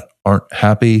people that aren't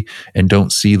happy and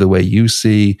don't see the way you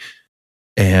see.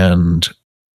 And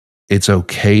it's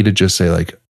okay to just say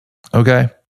like, okay,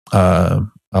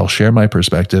 I'll share my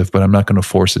perspective, but I'm not going to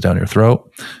force it down your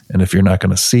throat. And if you're not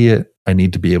going to see it, I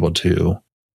need to be able to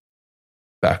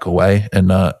back away and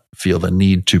not feel the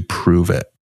need to prove it.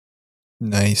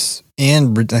 Nice.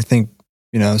 And I think,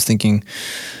 I was thinking,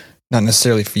 not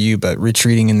necessarily for you, but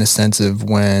retreating in the sense of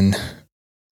when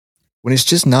it's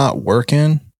just not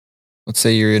working. Let's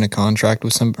say you're in a contract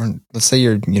with let's say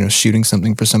you're, shooting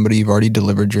something for somebody, you've already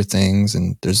delivered your things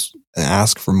and there's an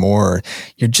ask for more, or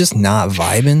you're just not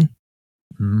vibing,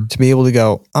 to be able to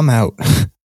go, I'm out.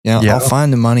 I'll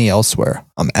find the money elsewhere.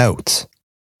 I'm out.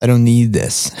 I don't need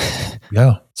this.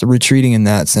 Yeah. So retreating in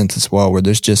that sense as well, where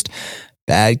there's just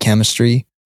bad chemistry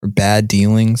or bad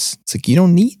dealings. It's like, you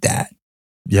don't need that.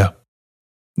 Yeah.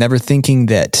 Never thinking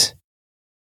that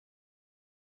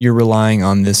you're relying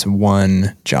on this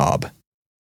one job.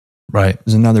 Right.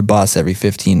 There's another boss every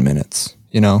 15 minutes,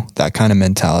 that kind of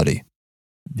mentality.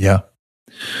 Yeah.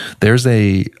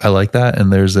 I like that.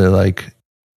 And there's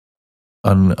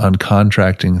on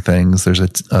contracting things, there's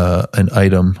a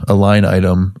line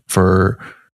item for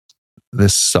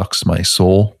this sucks my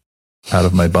soul out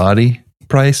of my body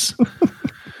price.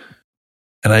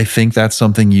 And I think that's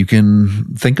something you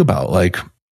can think about. Like,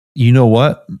 you know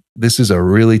what? This is a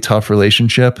really tough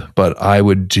relationship, but I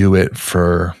would do it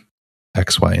for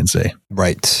X, Y, and Z.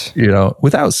 Right.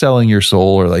 Without selling your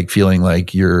soul or like feeling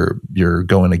like you're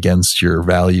going against your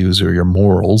values or your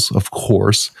morals, of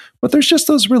course. But there's just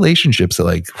those relationships that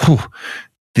like,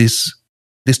 this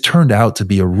turned out to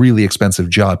be a really expensive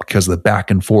job because of the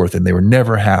back and forth, and they were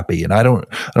never happy. And I don't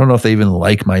know if they even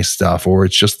like my stuff, or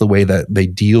it's just the way that they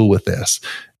deal with this.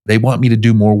 They want me to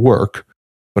do more work,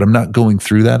 but I'm not going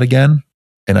through that again.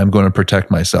 And I'm going to protect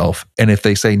myself. And if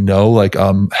they say no, like,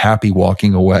 I'm happy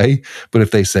walking away. But if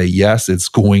they say yes, it's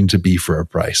going to be for a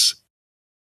price.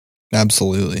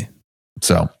 Absolutely.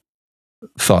 So,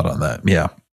 thought on that. Yeah.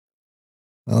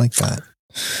 I like that.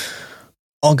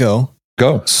 I'll go.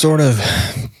 Go. Sort of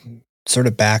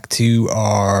back to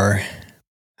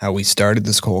how we started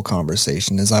this whole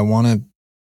conversation is I want to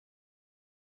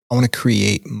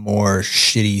create more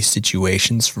shitty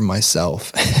situations for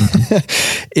myself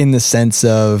in the sense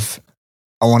of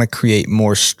I want to create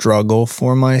more struggle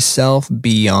for myself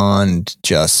beyond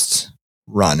just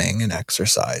running and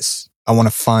exercise. I want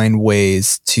to find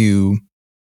ways to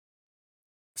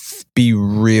be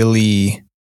really,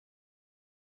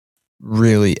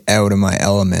 really out of my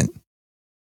element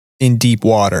in deep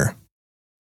water,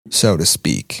 so to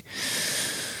speak.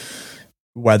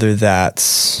 Whether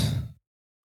that's,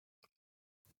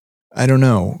 I don't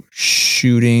know,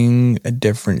 shooting a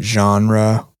different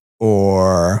genre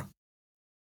or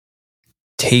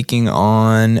taking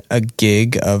on a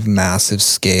gig of massive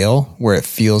scale where it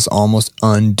feels almost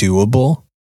undoable.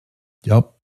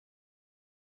 Yep.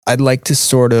 I'd like to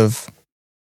sort of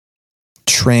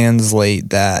translate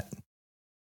that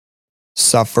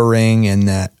suffering and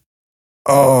that,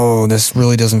 oh, this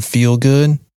really doesn't feel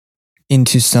good,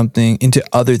 into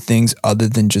other things other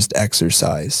than just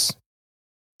exercise.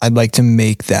 I'd like to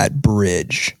make that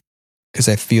bridge because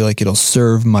I feel like it'll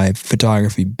serve my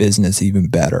photography business even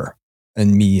better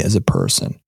and me as a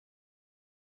person.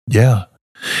 Yeah.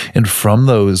 And from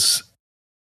those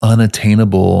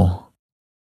unattainable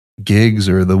gigs,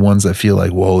 or the ones that feel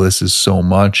like, whoa, this is so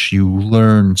much, you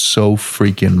learn so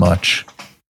freaking much.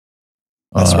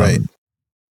 That's right.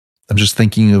 I'm just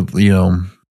thinking of,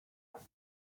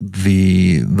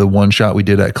 the one shot we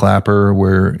did at Clapper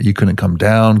where you couldn't come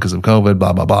down because of COVID,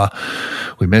 blah, blah, blah.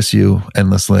 We miss you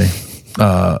endlessly.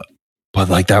 But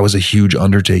like, that was a huge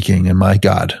undertaking, and my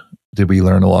God, did we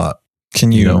learn a lot.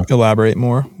 Can you elaborate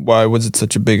more? Why was it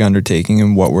such a big undertaking,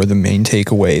 and what were the main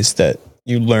takeaways that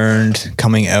you learned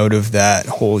coming out of that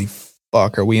holy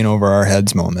fuck, are we in over our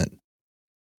heads moment?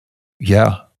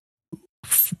 Yeah.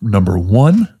 Number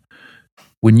one,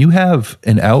 when you have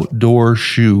an outdoor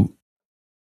shoot,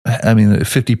 I mean,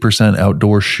 50%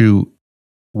 outdoor shoot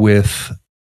with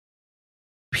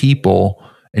people,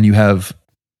 and you have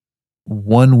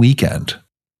one weekend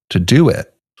to do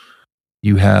it,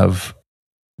 you have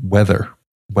weather.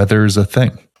 Weather is a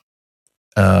thing.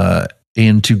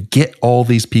 And to get all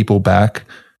these people back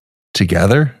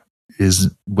together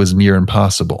was near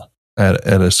impossible at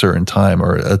a certain time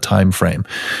or a time frame.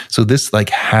 So this like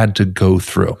had to go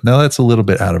through. Now that's a little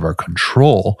bit out of our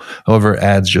control. However, it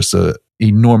adds just a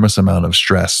enormous amount of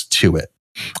stress to it.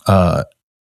 How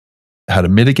to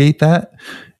mitigate that?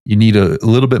 You need a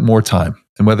little bit more time.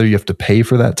 And whether you have to pay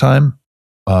for that time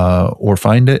or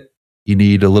find it, you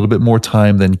need a little bit more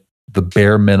time than the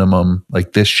bare minimum.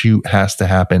 Like, this shoot has to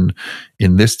happen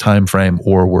in this time frame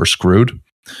or we're screwed.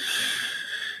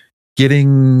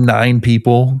 Getting 9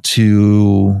 people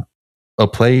to a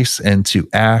place and to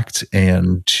act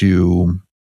and to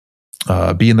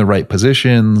be in the right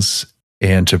positions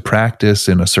and to practice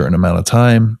in a certain amount of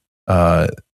time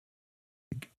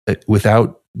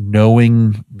without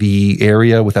knowing the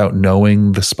area, without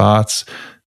knowing the spots,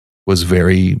 was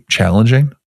very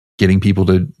challenging. Getting people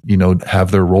to,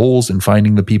 have their roles and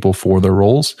finding the people for their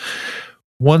roles.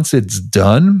 Once it's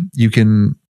done,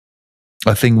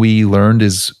 a thing we learned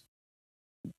is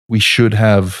we should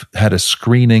have had a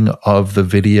screening of the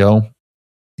video,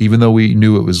 even though we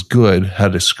knew it was good,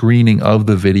 had a screening of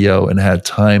the video and had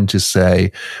time to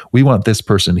say, we want this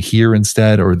person here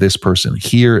instead, or this person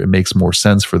here. It makes more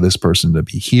sense for this person to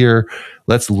be here.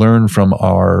 Let's learn from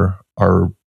our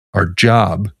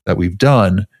job that we've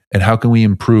done, and how can we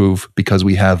improve because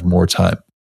we have more time.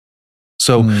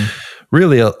 So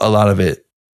really a lot of it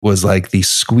was like the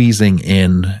squeezing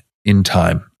in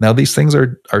time. Now these things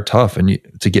are tough, and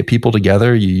to get people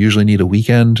together, you usually need a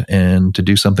weekend, and to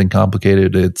do something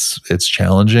complicated, it's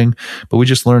challenging. But we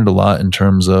just learned a lot in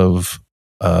terms of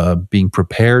being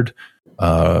prepared,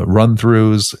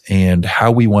 run-throughs, and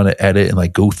how we want to edit and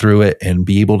like go through it and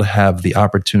be able to have the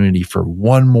opportunity for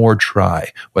one more try,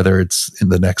 whether it's in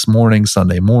the next morning,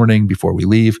 Sunday morning, before we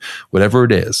leave, whatever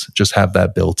it is, just have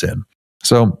that built in.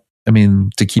 So, I mean,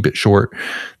 to keep it short,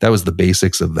 that was the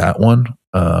basics of that one.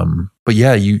 But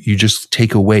yeah, you just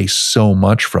take away so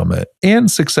much from it,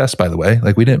 and success, by the way.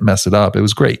 Like, we didn't mess it up. It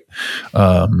was great.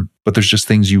 But there's just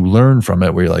things you learn from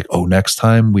it where you're like, oh, next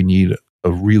time we need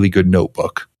a really good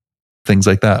notebook, things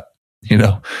like that. You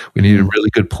know, we need a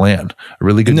really good plan, a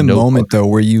really good in the notebook. moment though,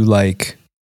 where you like,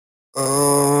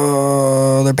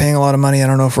 oh, they're paying a lot of money. I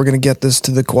don't know if we're going to get this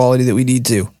to the quality that we need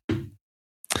to.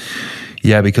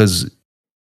 Yeah, because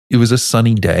it was a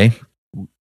sunny day.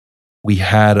 We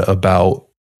had about,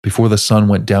 before the sun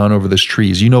went down over those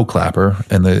trees, you know, Clapper,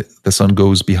 and the sun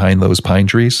goes behind those pine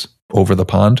trees over the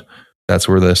pond. That's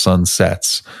where the sun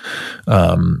sets.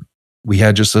 We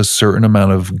had just a certain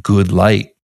amount of good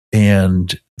light,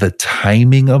 and the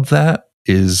timing of that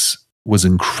was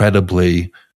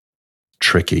incredibly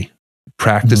tricky.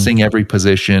 Practicing every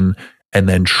position and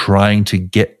then trying to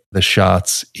get the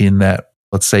shots in that,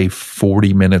 let's say,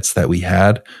 40 minutes that we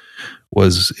had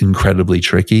was incredibly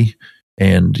tricky.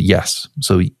 And yes,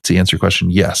 so to answer your question,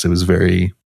 yes, it was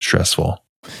very stressful.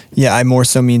 Yeah, I more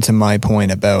so mean to my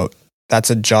point about that's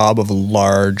a job of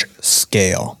large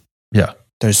scale. Yeah.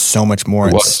 There's so much more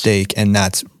at stake, and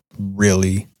that's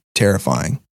really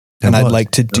terrifying. And I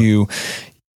like the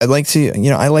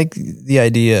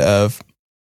idea of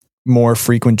more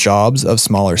frequent jobs of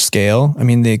smaller scale. I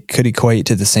mean, they could equate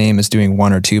to the same as doing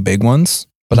one or two big ones,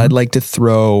 but I'd like to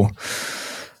find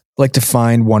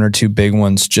one or two big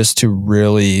ones just to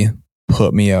really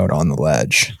put me out on the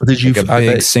ledge. But did you like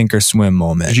a big sink or swim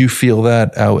moment? Did you feel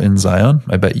that out in Zion?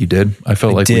 I bet you did. I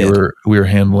felt like we were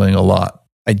handling a lot.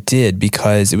 I did,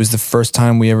 because it was the first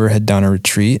time we ever had done a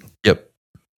retreat. Yep.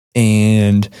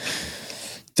 And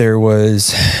there was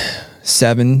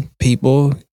 7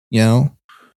 people, you know,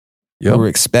 who were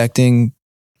expecting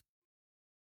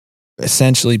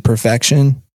essentially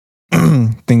perfection,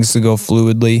 things to go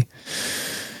fluidly.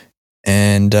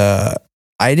 And I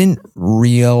didn't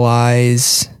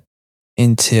realize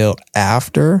until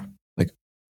after, like,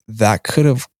 that could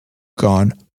have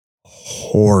gone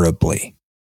horribly.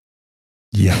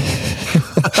 Yeah.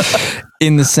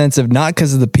 In the sense of not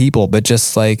because of the people, but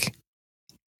just like,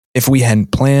 if we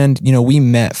hadn't planned, you know, we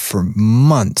met for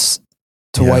months,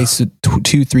 twice,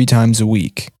 2-3 times a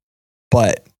week.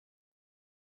 But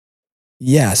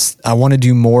yes, I want to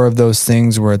do more of those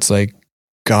things where it's like,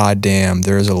 God damn,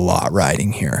 there's a lot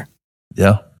riding here.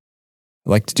 Yeah. I'd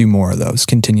like to do more of those,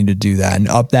 continue to do that, and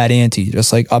up that ante,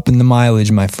 just like up in the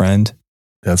mileage, my friend.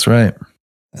 That's right.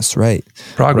 That's right.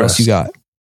 Progress. What else you got?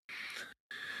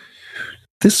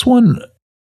 This one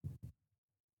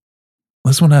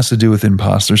has to do with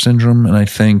imposter syndrome. And I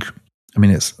think, I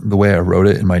mean, it's the way I wrote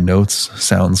it in my notes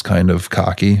sounds kind of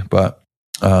cocky, but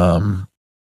I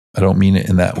don't mean it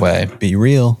in that way. Be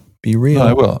real. Be real.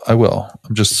 No, I will.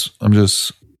 I'm just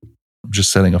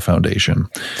setting a foundation.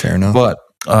 Fair enough. But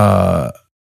the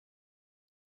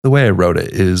way I wrote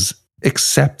it is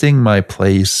accepting my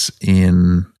place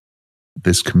in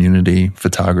this community,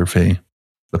 photography,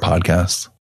 the podcast,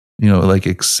 you know, like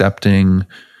accepting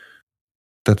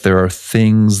that there are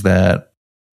things that,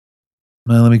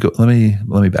 well, let me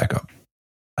back up.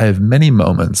 I have many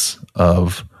moments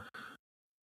of,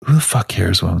 who the fuck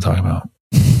cares what I'm talking about?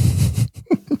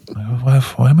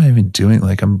 Why am I even doing?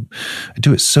 Like, I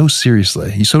do it so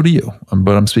seriously. So do you.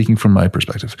 But I'm speaking from my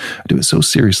perspective. I do it so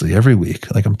seriously every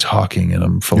week. Like, I'm talking and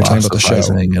I'm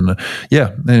philosophizing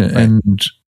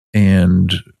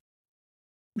and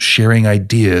sharing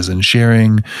ideas and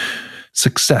sharing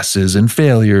successes and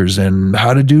failures and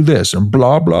how to do this and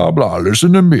blah, blah, blah.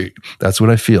 Listen to me. That's what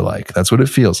I feel like. That's what it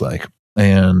feels like.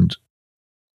 And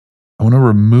I want to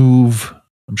remove,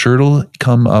 I'm sure it'll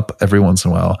come up every once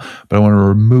in a while, but I want to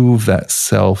remove that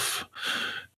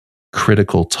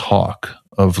self-critical talk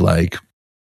of like,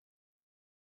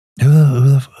 who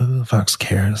the fuck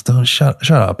cares? Don't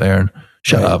shut up, Aaron.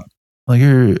 Shut up. Like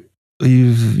you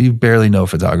barely know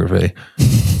photography.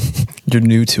 You're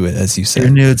new to it, as you said.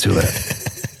 You're new to it.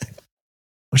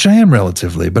 Which I am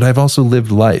relatively, but I've also lived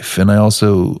life and I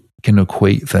also can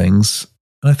equate things.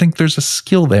 And I think there's a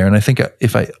skill there. And I think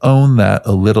if I own that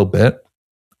a little bit,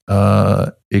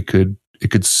 it could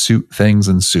suit things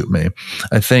and suit me.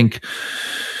 I think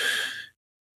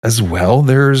as well,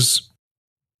 there's,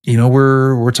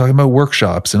 we're talking about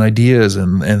workshops and ideas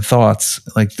and thoughts.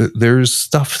 Like there's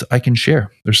stuff I can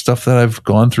share. There's stuff that I've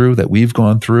gone through, that we've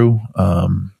gone through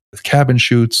with cabin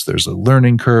shoots. There's a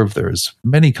learning curve. There's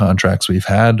many contracts we've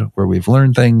had where we've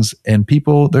learned things, and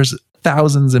there's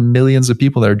thousands and millions of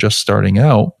people that are just starting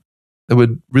out that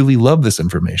would really love this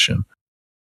information.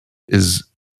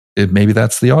 Maybe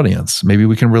that's the audience. Maybe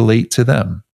we can relate to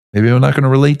them. Maybe I'm not going to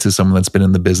relate to someone that's been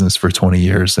in the business for 20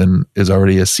 years and is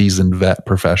already a seasoned vet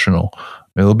professional.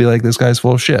 Maybe they'll be like, this guy's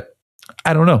full of shit.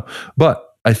 I don't know.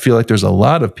 But I feel like there's a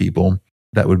lot of people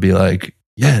that would be like,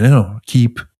 yeah, no,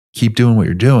 keep doing what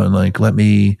you're doing. Like, let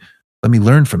me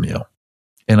learn from you.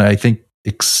 And I think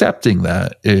accepting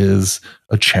that is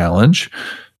a challenge,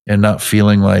 and not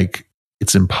feeling like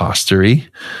it's impostery,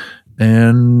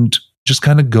 and just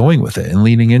kind of going with it and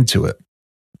leaning into it.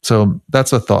 So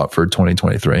that's a thought for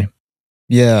 2023.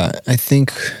 Yeah, I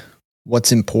think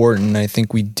what's important, I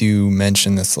think we do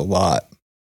mention this a lot,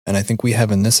 and I think we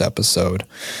have in this episode,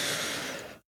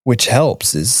 which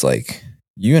helps, is like,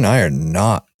 you and I are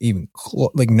not even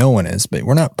like, no one is, but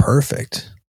we're not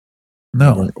perfect.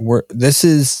 No, this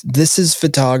is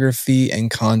photography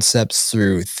and concepts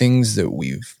through things that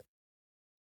we've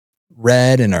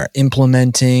read and are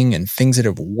implementing, and things that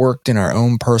have worked in our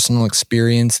own personal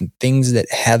experience, and things that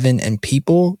haven't. And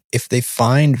people, if they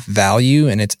find value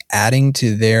and it's adding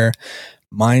to their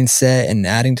mindset and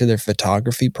adding to their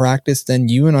photography practice, then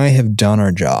you and I have done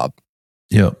our job.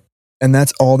 Yep. And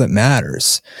that's all that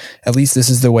matters. At least this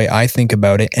is the way I think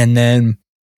about it. And then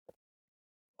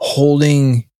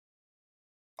holding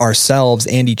ourselves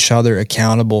and each other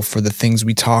accountable for the things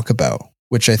we talk about,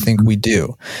 which I think we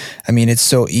do. I mean, it's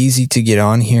so easy to get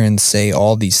on here and say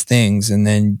all these things and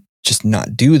then just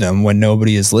not do them when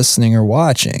nobody is listening or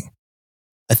watching.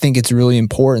 I think it's really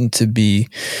important to be,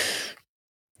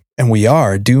 and we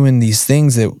are doing these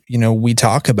things that, we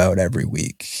talk about every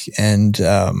week. And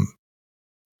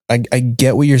I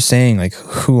get what you're saying. Like,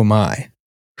 who am I?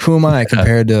 Who am I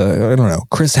compared to, I don't know,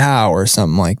 Chris Howe or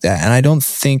something like that? And I don't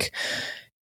think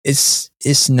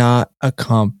it's not a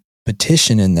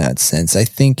competition in that sense. I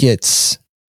think it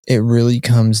really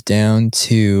comes down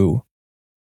to,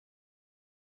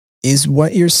 is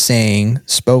what you're saying,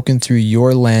 spoken through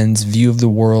your lens, view of the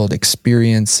world,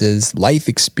 experiences, life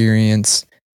experience,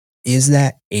 is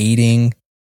that aiding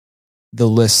the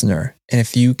listener? And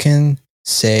if you can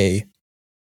say,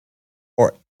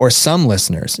 or some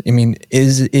listeners, I mean,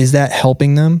 is that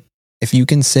helping them? If you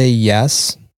can say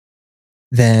yes,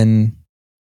 then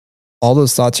all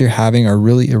those thoughts you're having are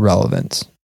really irrelevant.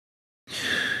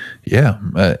 Yeah.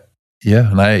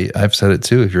 And I've said it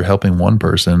too. If you're helping one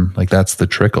person, like, that's the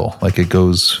trickle. Like, it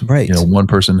goes, right. One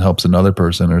person helps another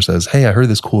person, or says, hey, I heard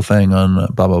this cool thing on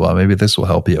blah, blah, blah. Maybe this will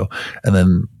help you. And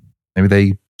then maybe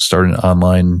they start an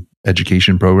online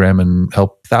education program and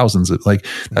help thousands of, like,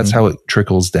 that's how it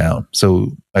trickles down.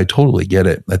 So I totally get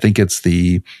it. I think it's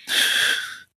the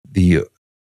Do you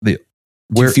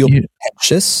feel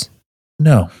anxious?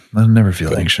 No, I never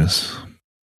feel anxious.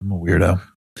 I'm a weirdo.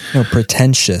 No,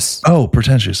 pretentious. Oh,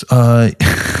 pretentious. I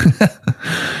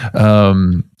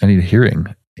need a hearing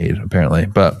aid apparently,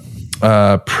 but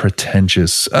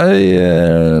pretentious.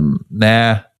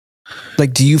 Nah.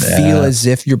 Like, do you feel as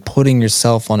if you're putting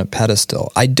yourself on a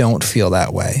pedestal? I don't feel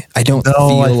that way. I don't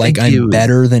feel like I'm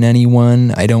better than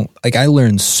anyone. I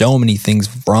learn so many things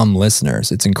from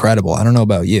listeners. It's incredible. I don't know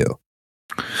about you.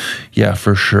 Yeah,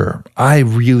 for sure. I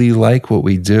really like what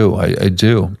we do. I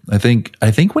do. I think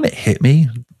when it hit me,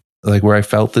 like, where I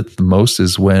felt it the most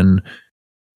is when,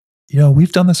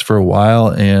 we've done this for a while,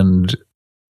 and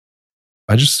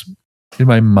I just, in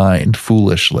my mind,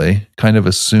 foolishly kind of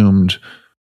assumed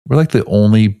we're like the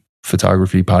only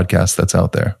photography podcast that's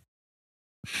out there.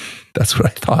 That's what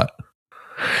I thought.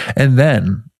 And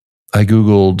then I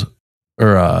Googled,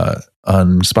 or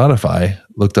on Spotify,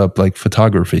 looked up like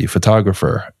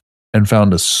photographer, and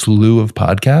found a slew of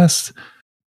podcasts.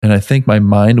 And I think my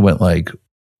mind went like,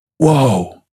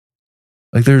 whoa,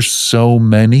 like, there's so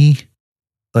many,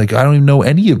 like, I don't even know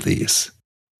any of these.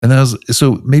 And that was,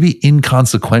 so maybe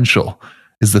inconsequential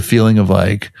is the feeling of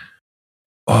like,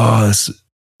 oh,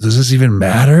 does this even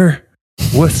matter?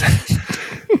 What's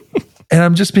And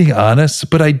I'm just being honest,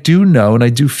 but I do know and I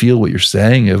do feel what you're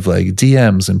saying of like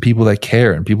DMs and people that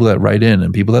care and people that write in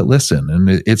and people that listen. And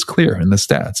it's clear in the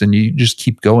stats and you just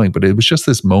keep going. But it was just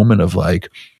this moment of like,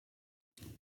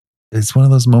 it's one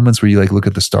of those moments where you like look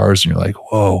at the stars and you're like,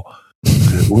 whoa,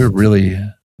 this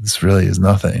really is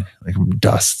nothing, like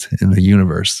dust in the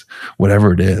universe,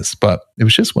 whatever it is. But it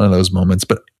was just one of those moments.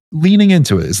 But leaning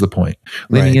into it is the point.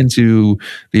 Leaning into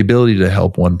the ability to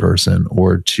help one person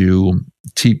or to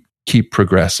keep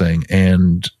progressing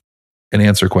and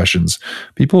answer questions.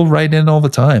 People write in all the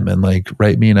time and like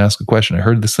write me and ask a question. I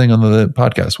heard this thing on the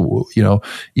podcast, you know,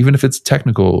 even if it's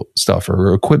technical stuff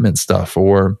or equipment stuff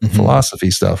or philosophy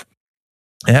stuff,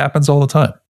 it happens all the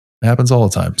time.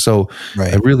 So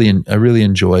I really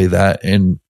enjoy that.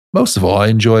 And most of all, I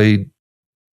enjoy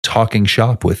talking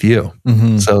shop with you.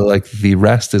 So like the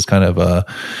rest is kind of a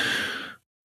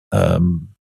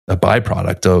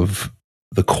byproduct of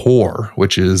the core,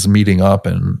 which is meeting up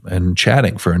and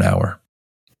chatting for an hour.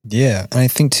 Yeah. And I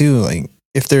think too, like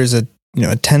if there's a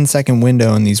 10-second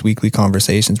window in these weekly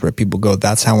conversations where people go,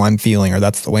 that's how I'm feeling, or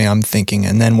that's the way I'm thinking.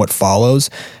 And then what follows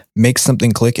makes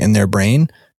something click in their brain.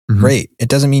 Great. It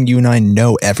doesn't mean you and I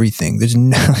know everything.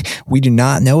 We do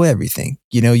not know everything.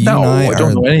 You know, I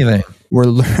don't know anything.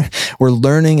 We're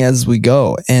learning as we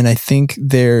go. And I think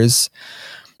there's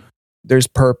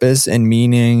purpose and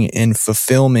meaning and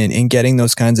fulfillment in getting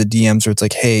those kinds of DMs where it's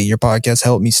like, hey, your podcast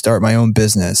helped me start my own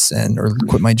business or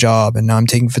quit my job. And now I'm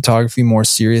taking photography more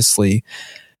seriously.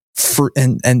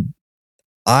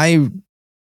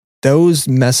 Those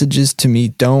messages to me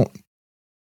don't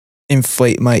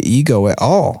inflate my ego at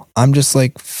all. I'm just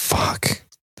like, fuck.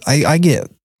 I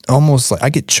get almost like I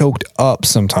get choked up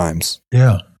sometimes.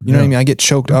 Yeah. You know what I mean? I get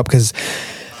choked up because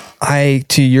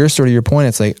to your point,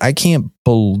 it's like, I can't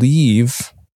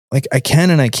believe, like I can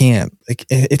and I can't. Like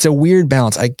it's a weird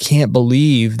balance. I can't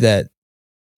believe that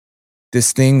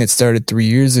this thing that started 3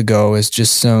 years ago is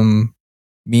just some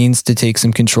means to take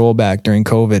some control back during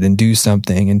COVID and do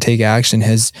something and take action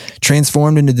has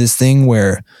transformed into this thing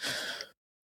where,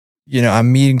 you know,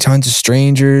 I'm meeting tons of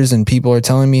strangers and people are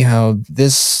telling me how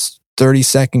this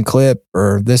 30-second clip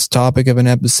or this topic of an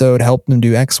episode helped them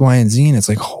do X, Y, and Z. And it's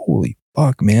like, holy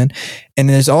fuck, man. And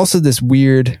there's also this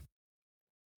weird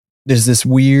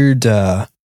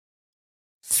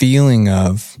feeling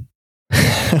of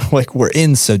like we're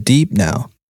in so deep now.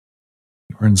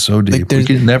 We're in so deep. We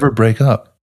can never break up.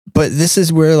 But this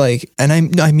is where like, and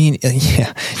I mean,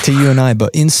 yeah, to you and I,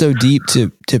 but in so deep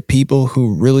to people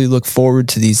who really look forward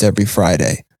to these every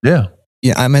Friday. Yeah.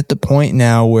 Yeah. I'm at the point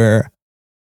now where,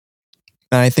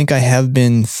 and I think I have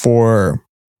been for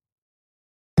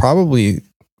probably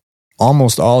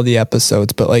almost all the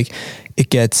episodes, but like it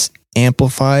gets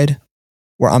amplified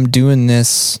where I'm doing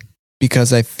this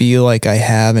because I feel like I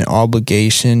have an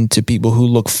obligation to people who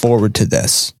look forward to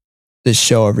this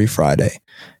show every Friday.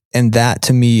 And that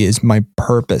to me is my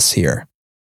purpose here.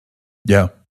 Yeah.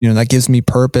 You know, that gives me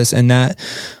purpose and that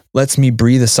lets me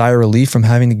breathe a sigh of relief from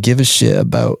having to give a shit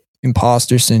about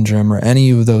imposter syndrome or any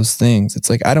of those things. It's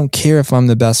like, I don't care if I'm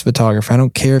the best photographer. I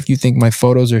don't care if you think my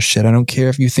photos are shit. I don't care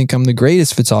if you think I'm the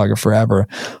greatest photographer ever.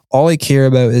 All I care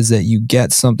about is that you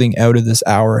get something out of this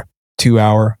hour, 2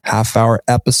 hour, half hour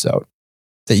episode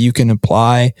that you can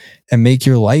apply and make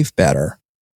your life better.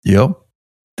 Yep.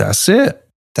 That's it.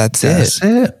 That's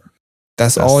it.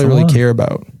 That's all I really care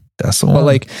about. That's the one. But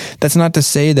like, that's not to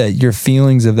say that your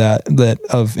feelings of that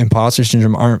of imposter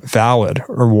syndrome aren't valid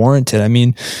or warranted. I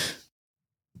mean,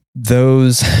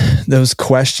 those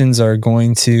questions are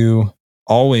going to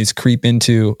always creep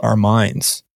into our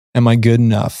minds. Am I good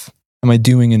enough? Am I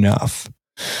doing enough?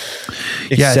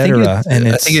 Etc. And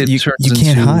you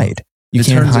can't hide. You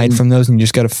can't hide from those, and you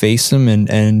just got to face them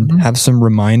and have some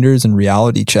reminders and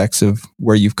reality checks of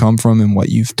where you've come from and what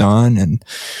you've done, and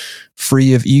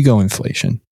free of ego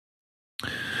inflation.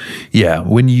 Yeah,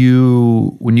 when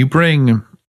you bring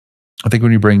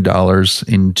dollars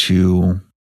into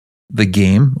the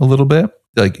game a little bit,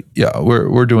 like, yeah,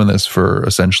 we're doing this for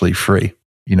essentially free,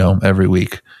 you know, every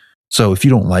week. So if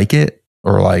you don't like it,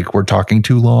 or like we're talking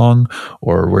too long,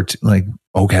 or we're like,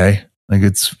 okay. Like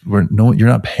you're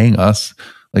not paying us.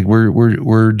 Like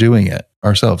we're doing it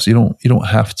ourselves. You don't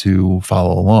have to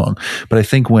follow along. But I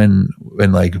think when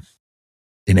like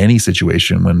in any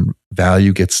situation, when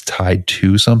value gets tied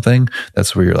to something,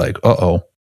 that's where you're like, uh-oh,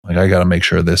 like I got to make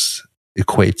sure this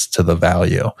equates to the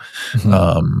value.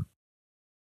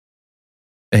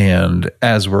 And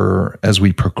as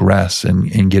we progress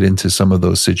and get into some of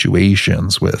those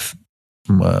situations with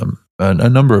a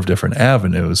number of different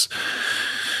avenues,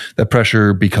 that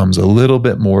pressure becomes a little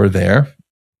bit more there,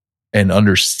 and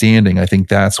understanding. I think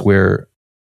that's where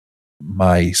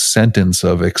my sentence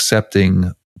of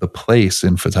accepting the place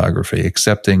in photography,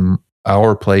 accepting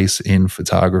our place in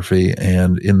photography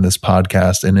and in this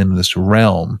podcast and in this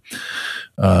realm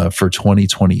for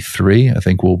 2023, I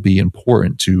think will be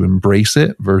important to embrace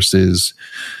it versus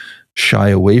shy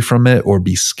away from it or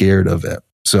be scared of it.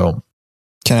 So,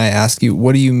 can I ask you,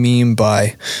 what do you mean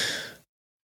by,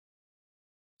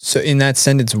 so in that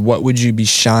sentence, what would you be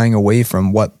shying away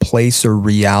from? What place or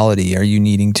reality are you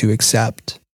needing to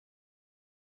accept?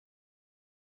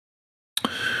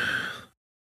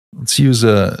 Let's use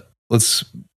an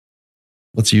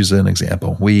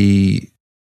example. We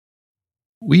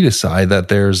decide that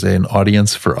there's an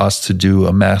audience for us to do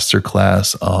a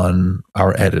masterclass on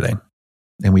our editing,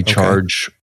 and we charge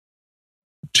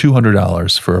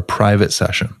 $200 for a private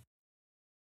session.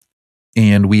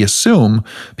 And we assume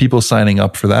people signing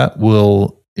up for that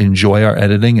will enjoy our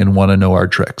editing and want to know our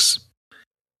tricks.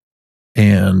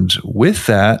 And with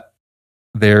that,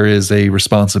 there is a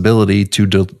responsibility to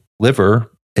deliver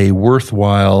a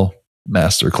worthwhile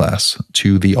masterclass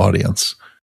to the audience.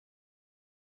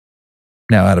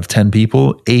 Now, out of 10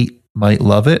 people, 8 might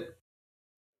love it.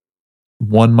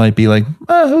 1 might be like,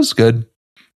 it was good.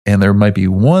 And there might be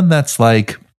 1 that's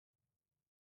like,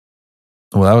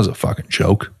 well, that was a fucking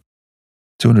joke.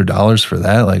 $200 for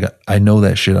that? Like, I know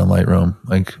that shit on Lightroom.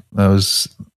 Like, that was,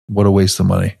 what a waste of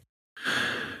money.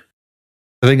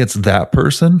 I think it's that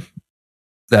person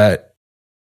that,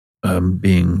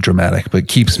 being dramatic, but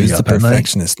keeps me up at night. Who's the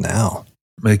perfectionist now?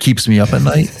 It keeps me up at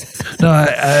night. No,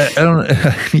 I don't.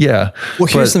 Yeah. Well,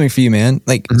 here's something for you, man.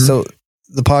 Like, so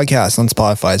the podcast on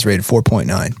Spotify is rated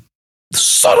 4.9.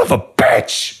 Son of a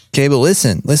bitch. Okay, but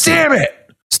listen. Damn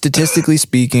it. Statistically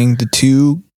speaking, the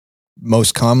 2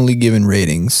 most commonly given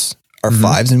ratings are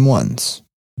 5s and 1s.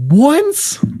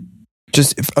 Ones?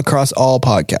 Just across all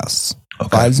podcasts.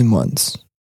 Okay. 5s and 1s.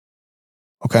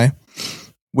 Okay?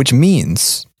 Which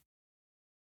means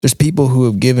there's people who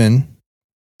have given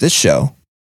this show,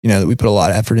 that we put a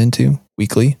lot of effort into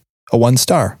weekly, a 1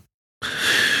 star.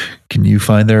 Can you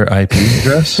find their IP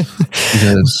address?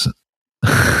 Because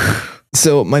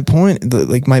so my point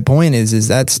is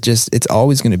that's just, it's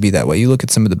always going to be that way. You look at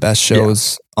some of the best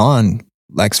shows on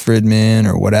Lex Fridman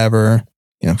or whatever,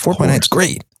 4.9 is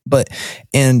great. But,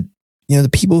 the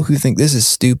people who think this is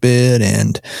stupid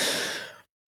and,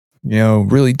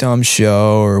 really dumb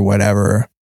show or whatever,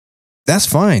 that's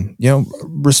fine.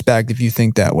 Respect if you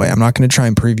think that way. I'm not going to try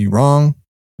and prove you wrong.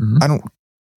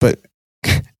 But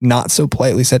not so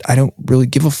politely said, I don't really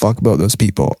give a fuck about those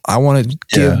people. I want to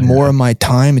give more of my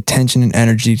time, attention, and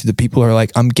energy to the people who are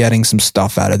like, I'm getting some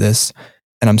stuff out of this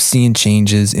and I'm seeing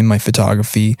changes in my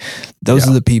photography. Those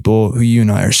are the people who you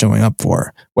and I are showing up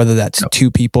for, whether that's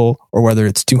 2 people or whether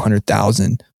it's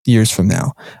 200,000 years from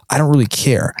now. I don't really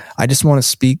care. I just want to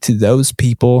speak to those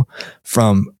people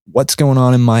from what's going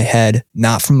on in my head,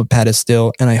 not from a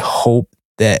pedestal. And I hope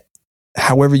that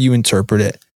however you interpret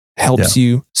it helps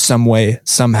you some way,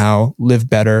 somehow live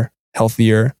better,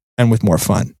 healthier, and with more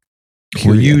fun.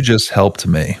 Well, you just helped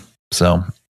me. So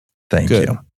thank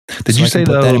you. Did you say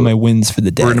that in my wins for the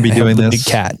day? We're going to be doing this. Big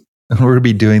cat. We're going to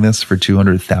be doing this for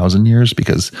 200,000 years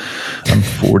because I'm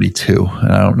 42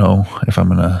 and I don't know if I'm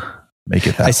going to make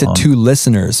it that I said long. 2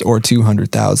 listeners or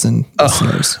 200,000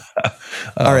 listeners.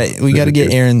 All right. We got to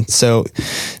get Aaron. So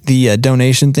the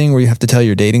donation thing where you have to tell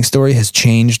your dating story has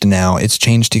changed now. It's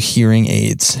changed to hearing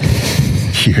aids.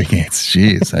 Hearing aids.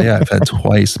 Jeez. Yeah, I've had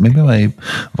twice. Maybe my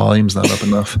volume's not up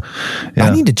enough. Yeah.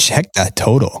 I need to check that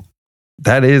total.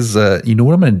 That is, you know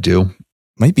what I'm going to do?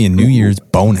 Might be a New Year's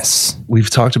bonus. We've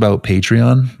talked about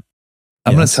Patreon.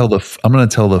 I'm going to tell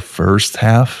the first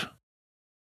half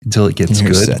until it gets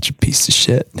good. Such a piece of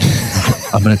shit.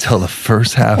 I'm going to tell the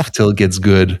first half till it gets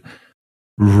good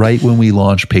right when we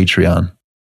launch Patreon.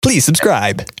 Please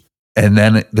subscribe. And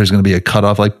then there's going to be a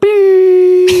cutoff like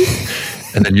beep.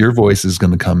 And then your voice is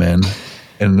going to come in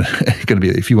and it's going to be,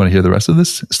 if you want to hear the rest of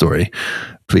this story,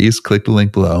 please click the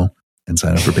link below and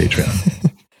sign up for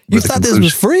Patreon. You thought this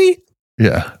was free?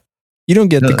 Yeah. You don't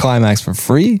get the climax for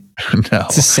free. No.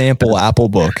 It's a sample Apple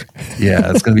book.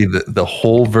 Yeah. It's going to be the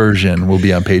whole version will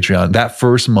be on Patreon. That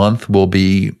first month will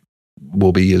be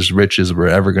as rich as we're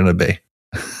ever going to be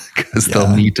because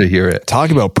they'll need to hear it. Talk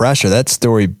about pressure. That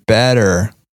story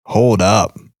better hold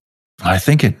up. I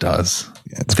think it does.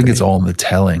 Yeah, I think it's all in the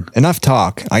telling. Enough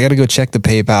talk. I got to go check the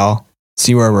PayPal,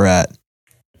 see where we're at.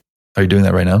 Are you doing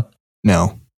that right now?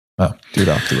 No. Oh. Do it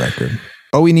off the record.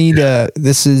 Oh, we need,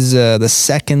 this is the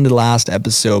second to last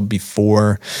episode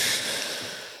before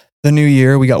the new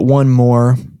year. We got one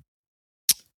more.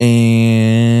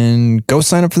 And go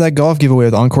sign up for that golf giveaway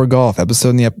with Encore Golf. Episode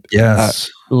in the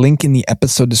link in the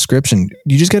episode description.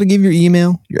 You just got to give your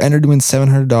email. You're entered to win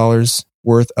 $700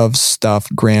 worth of stuff,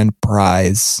 grand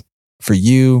prize for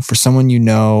you, for someone you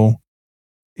know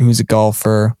who's a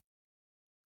golfer.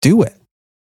 Do it.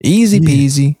 Easy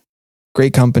peasy.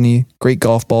 Great company, great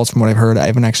golf balls from what I've heard. I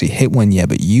haven't actually hit one yet,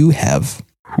 but you have.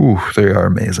 Whew, they are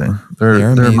amazing.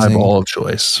 They're my ball of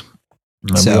choice.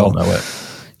 So, we all know it.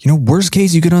 Worst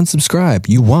case, you could unsubscribe.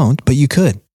 You won't, but you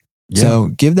could. Yeah. So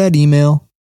give that email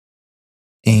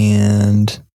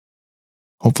and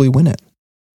hopefully win it.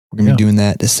 We're going to be doing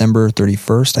that December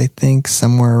 31st, I think,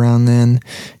 somewhere around then.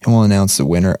 And we'll announce the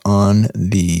winner on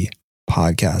the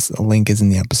podcast. The link is in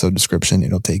the episode description.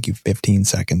 It'll take you 15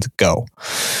 seconds. Go.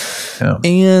 Yeah.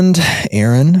 And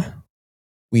Aaron,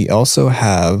 we also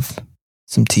have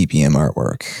some TPM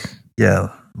artwork. Yeah.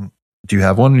 Do you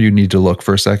have one, or you need to look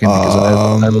for a second? Because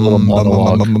I have a little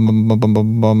monologue. I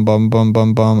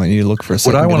need to look for a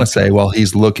second. What I want to say while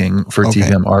he's looking for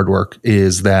TPM artwork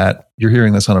is that you're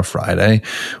hearing this on a Friday.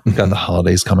 We've got the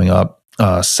holidays coming up.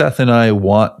 Seth and I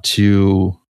want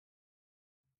to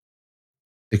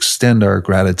extend our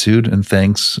gratitude and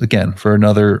thanks again for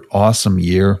another awesome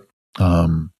year.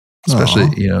 Especially,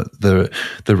 the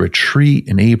retreat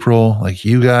in April, like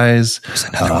you guys. There's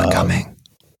another one coming.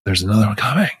 There's another one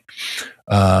coming.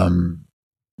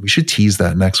 We should tease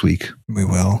that next week. We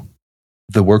will.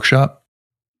 The workshop.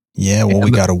 Yeah. Well, we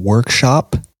got a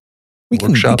workshop. We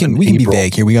can be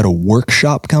vague here. We got a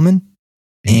workshop coming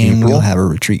and we'll have a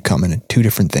retreat coming. Two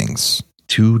different things.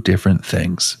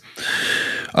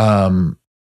 But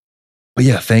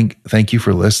yeah, thank you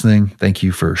for listening. Thank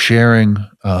you for sharing.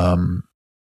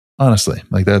 Honestly,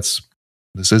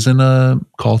 this isn't a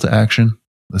call to action.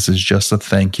 This is just a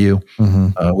thank you.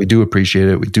 Mm-hmm. We do appreciate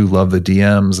it. We do love the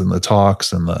DMs and the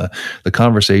talks and the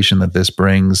conversation that this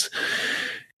brings.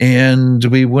 And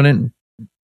we wouldn't,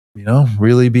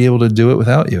 really be able to do it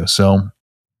without you. So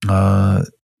have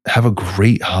a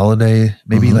great holiday.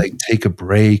 Maybe take a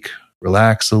break,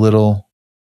 relax a little,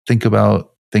 think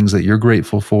about things that you're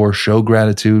grateful for, show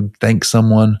gratitude, thank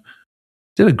someone.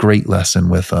 Did a great lesson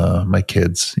with my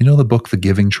kids. You know the book, The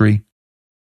Giving Tree?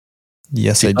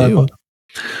 Yes, I do.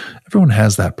 Everyone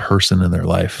has that person in their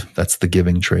life. That's the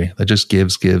giving tree that just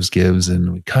gives.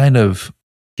 And we kind of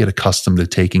get accustomed to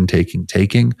taking.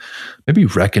 Maybe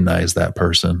recognize that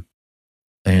person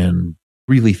and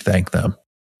really thank them.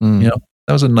 That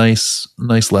was a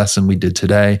nice lesson we did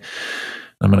today.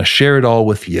 I'm going to share it all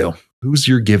with you. Who's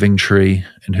your giving tree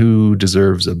and who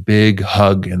deserves a big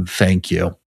hug and thank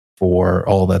you for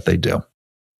all that they do?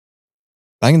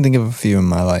 I can think of a few in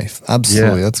my life.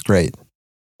 Absolutely. Yeah. That's great.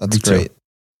 That's great.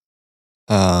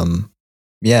 I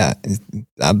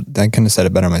couldn't have said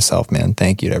it better myself, man.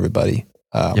 Thank you to everybody.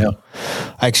 I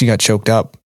actually got choked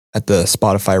up at the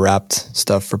Spotify Wrapped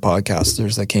stuff for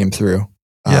podcasters that came through.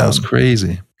 It was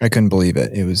crazy. I couldn't believe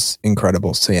it. It was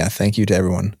incredible. So yeah, thank you to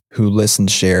everyone who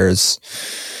listens, shares.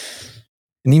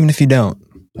 And even if you don't,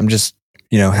 I'm just,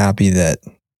 happy that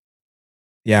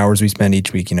the hours we spend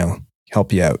each week,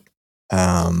 help you out.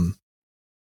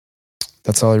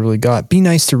 That's all I really got. Be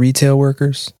nice to retail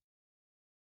workers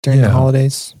during the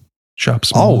holidays. Shop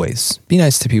small. Always. Be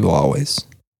nice to people always.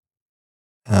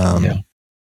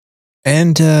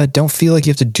 And don't feel like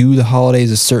you have to do the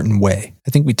holidays a certain way.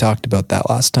 I think we talked about that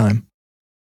last time.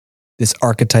 This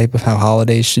archetype of how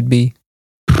holidays should be.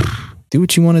 Do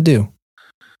what you want to do.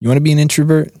 You want to be an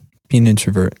introvert? Be an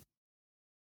introvert.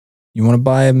 You want to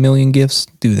buy 1 million gifts?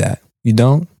 Do that. You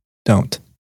don't? Don't.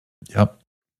 Yep.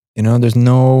 There's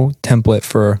no template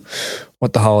for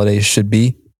what the holidays should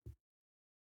be.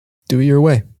 Do it your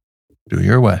way.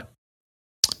 TPM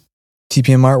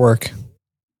artwork.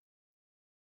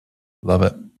 Love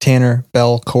it. Tanner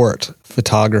Belcourt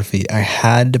photography. I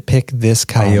had to pick this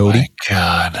coyote. Oh my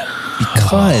God.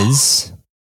 Because,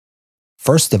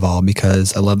 first of all,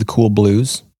 because I love the cool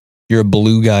blues. You're a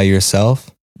blue guy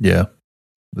yourself. Yeah.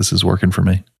 This is working for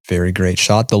me. Very great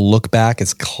shot. The look back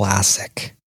is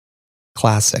classic.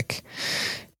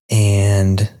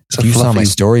 And if you saw my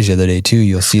stories the other day too,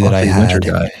 you'll see that I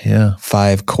had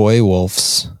 5 koi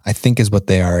wolves, I think is what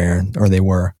they are, Aaron, or they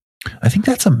were. I think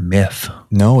that's a myth.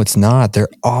 No, it's not. They're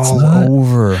all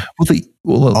over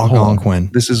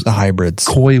Algonquin. This is the hybrids.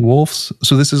 Koi wolves.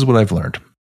 So this is what I've learned,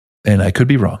 and I could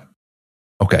be wrong.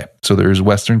 Okay, so there's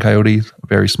Western coyotes,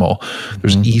 very small.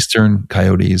 There's Eastern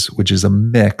coyotes, which is a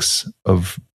mix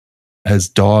of, has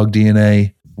dog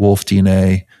DNA, wolf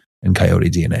DNA, and coyote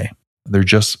DNA.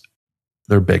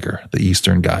 They're bigger, the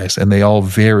Eastern guys, and they all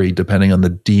vary depending on the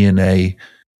DNA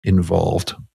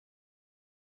involved.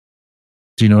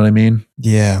 Do you know what I mean?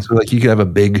 Yeah. So you could have a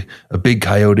big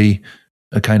coyote,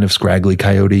 a kind of scraggly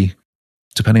coyote,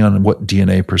 depending on what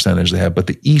DNA percentage they have, but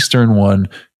the Eastern one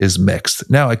is mixed.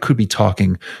 Now, I could be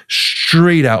talking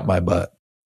straight out my butt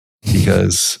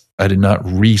because I did not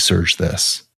research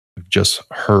this. I've just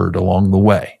heard along the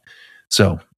way.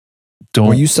 So don't.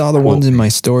 Well, you saw the ones in my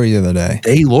story the other day.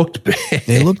 They looked big.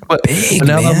 They looked big, but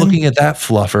now man. I'm looking at that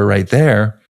fluffer right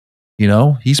there. You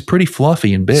know, he's pretty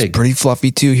fluffy and big. It's pretty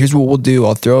fluffy too. Here's what we'll do.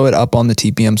 I'll throw it up on the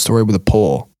TPM story with a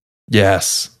poll.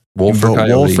 Yes. Wolf or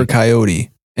coyote. Wolf or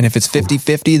coyote. And if it's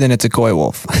 50-50, then it's a coy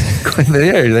wolf.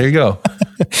 there you go.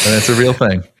 And that's a real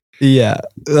thing. Yeah.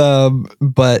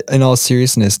 But in all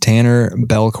seriousness, Tanner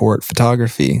Belcourt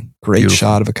Photography. Great Beautiful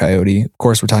shot of a coyote. Of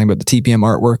course, we're talking about the TPM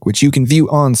artwork, which you can view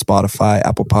on Spotify,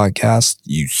 Apple Podcasts.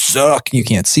 You suck. You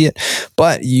can't see it,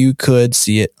 but you could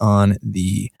see it on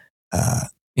the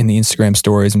in the Instagram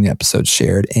stories and the episodes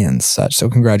shared and such. So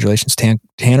congratulations,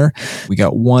 Tanner. We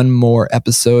got one more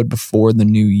episode before the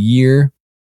new year.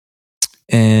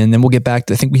 And then we'll get back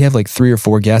to, I think we have like 3 or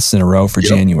 4 guests in a row for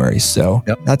January. So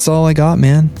that's all I got,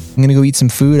 man. I'm going to go eat some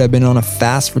food. I've been on a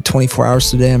fast for 24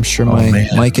 hours today. I'm sure my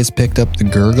mic has picked up the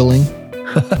gurgling.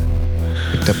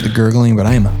 But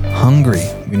I am hungry.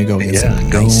 I'm going to go get something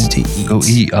nice to eat. Go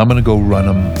eat. I'm going to go run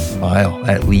a mile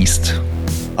at least.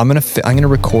 I'm going to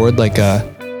record like a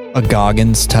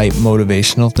Goggins type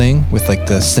motivational thing with like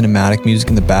the cinematic music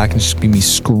in the back and just be me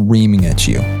screaming at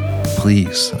you.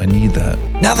 Please, I need that.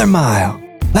 Another mile.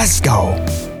 Let's go.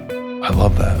 I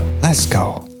love that. Let's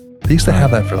go. They used to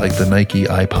have that for like the Nike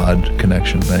iPod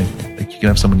connection thing. Like you can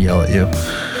have someone yell at you.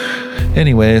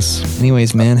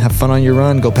 Anyways, man, have fun on your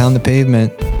run. Go pound the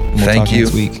pavement. Thank you.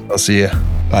 Next week. I'll see you.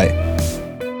 Bye.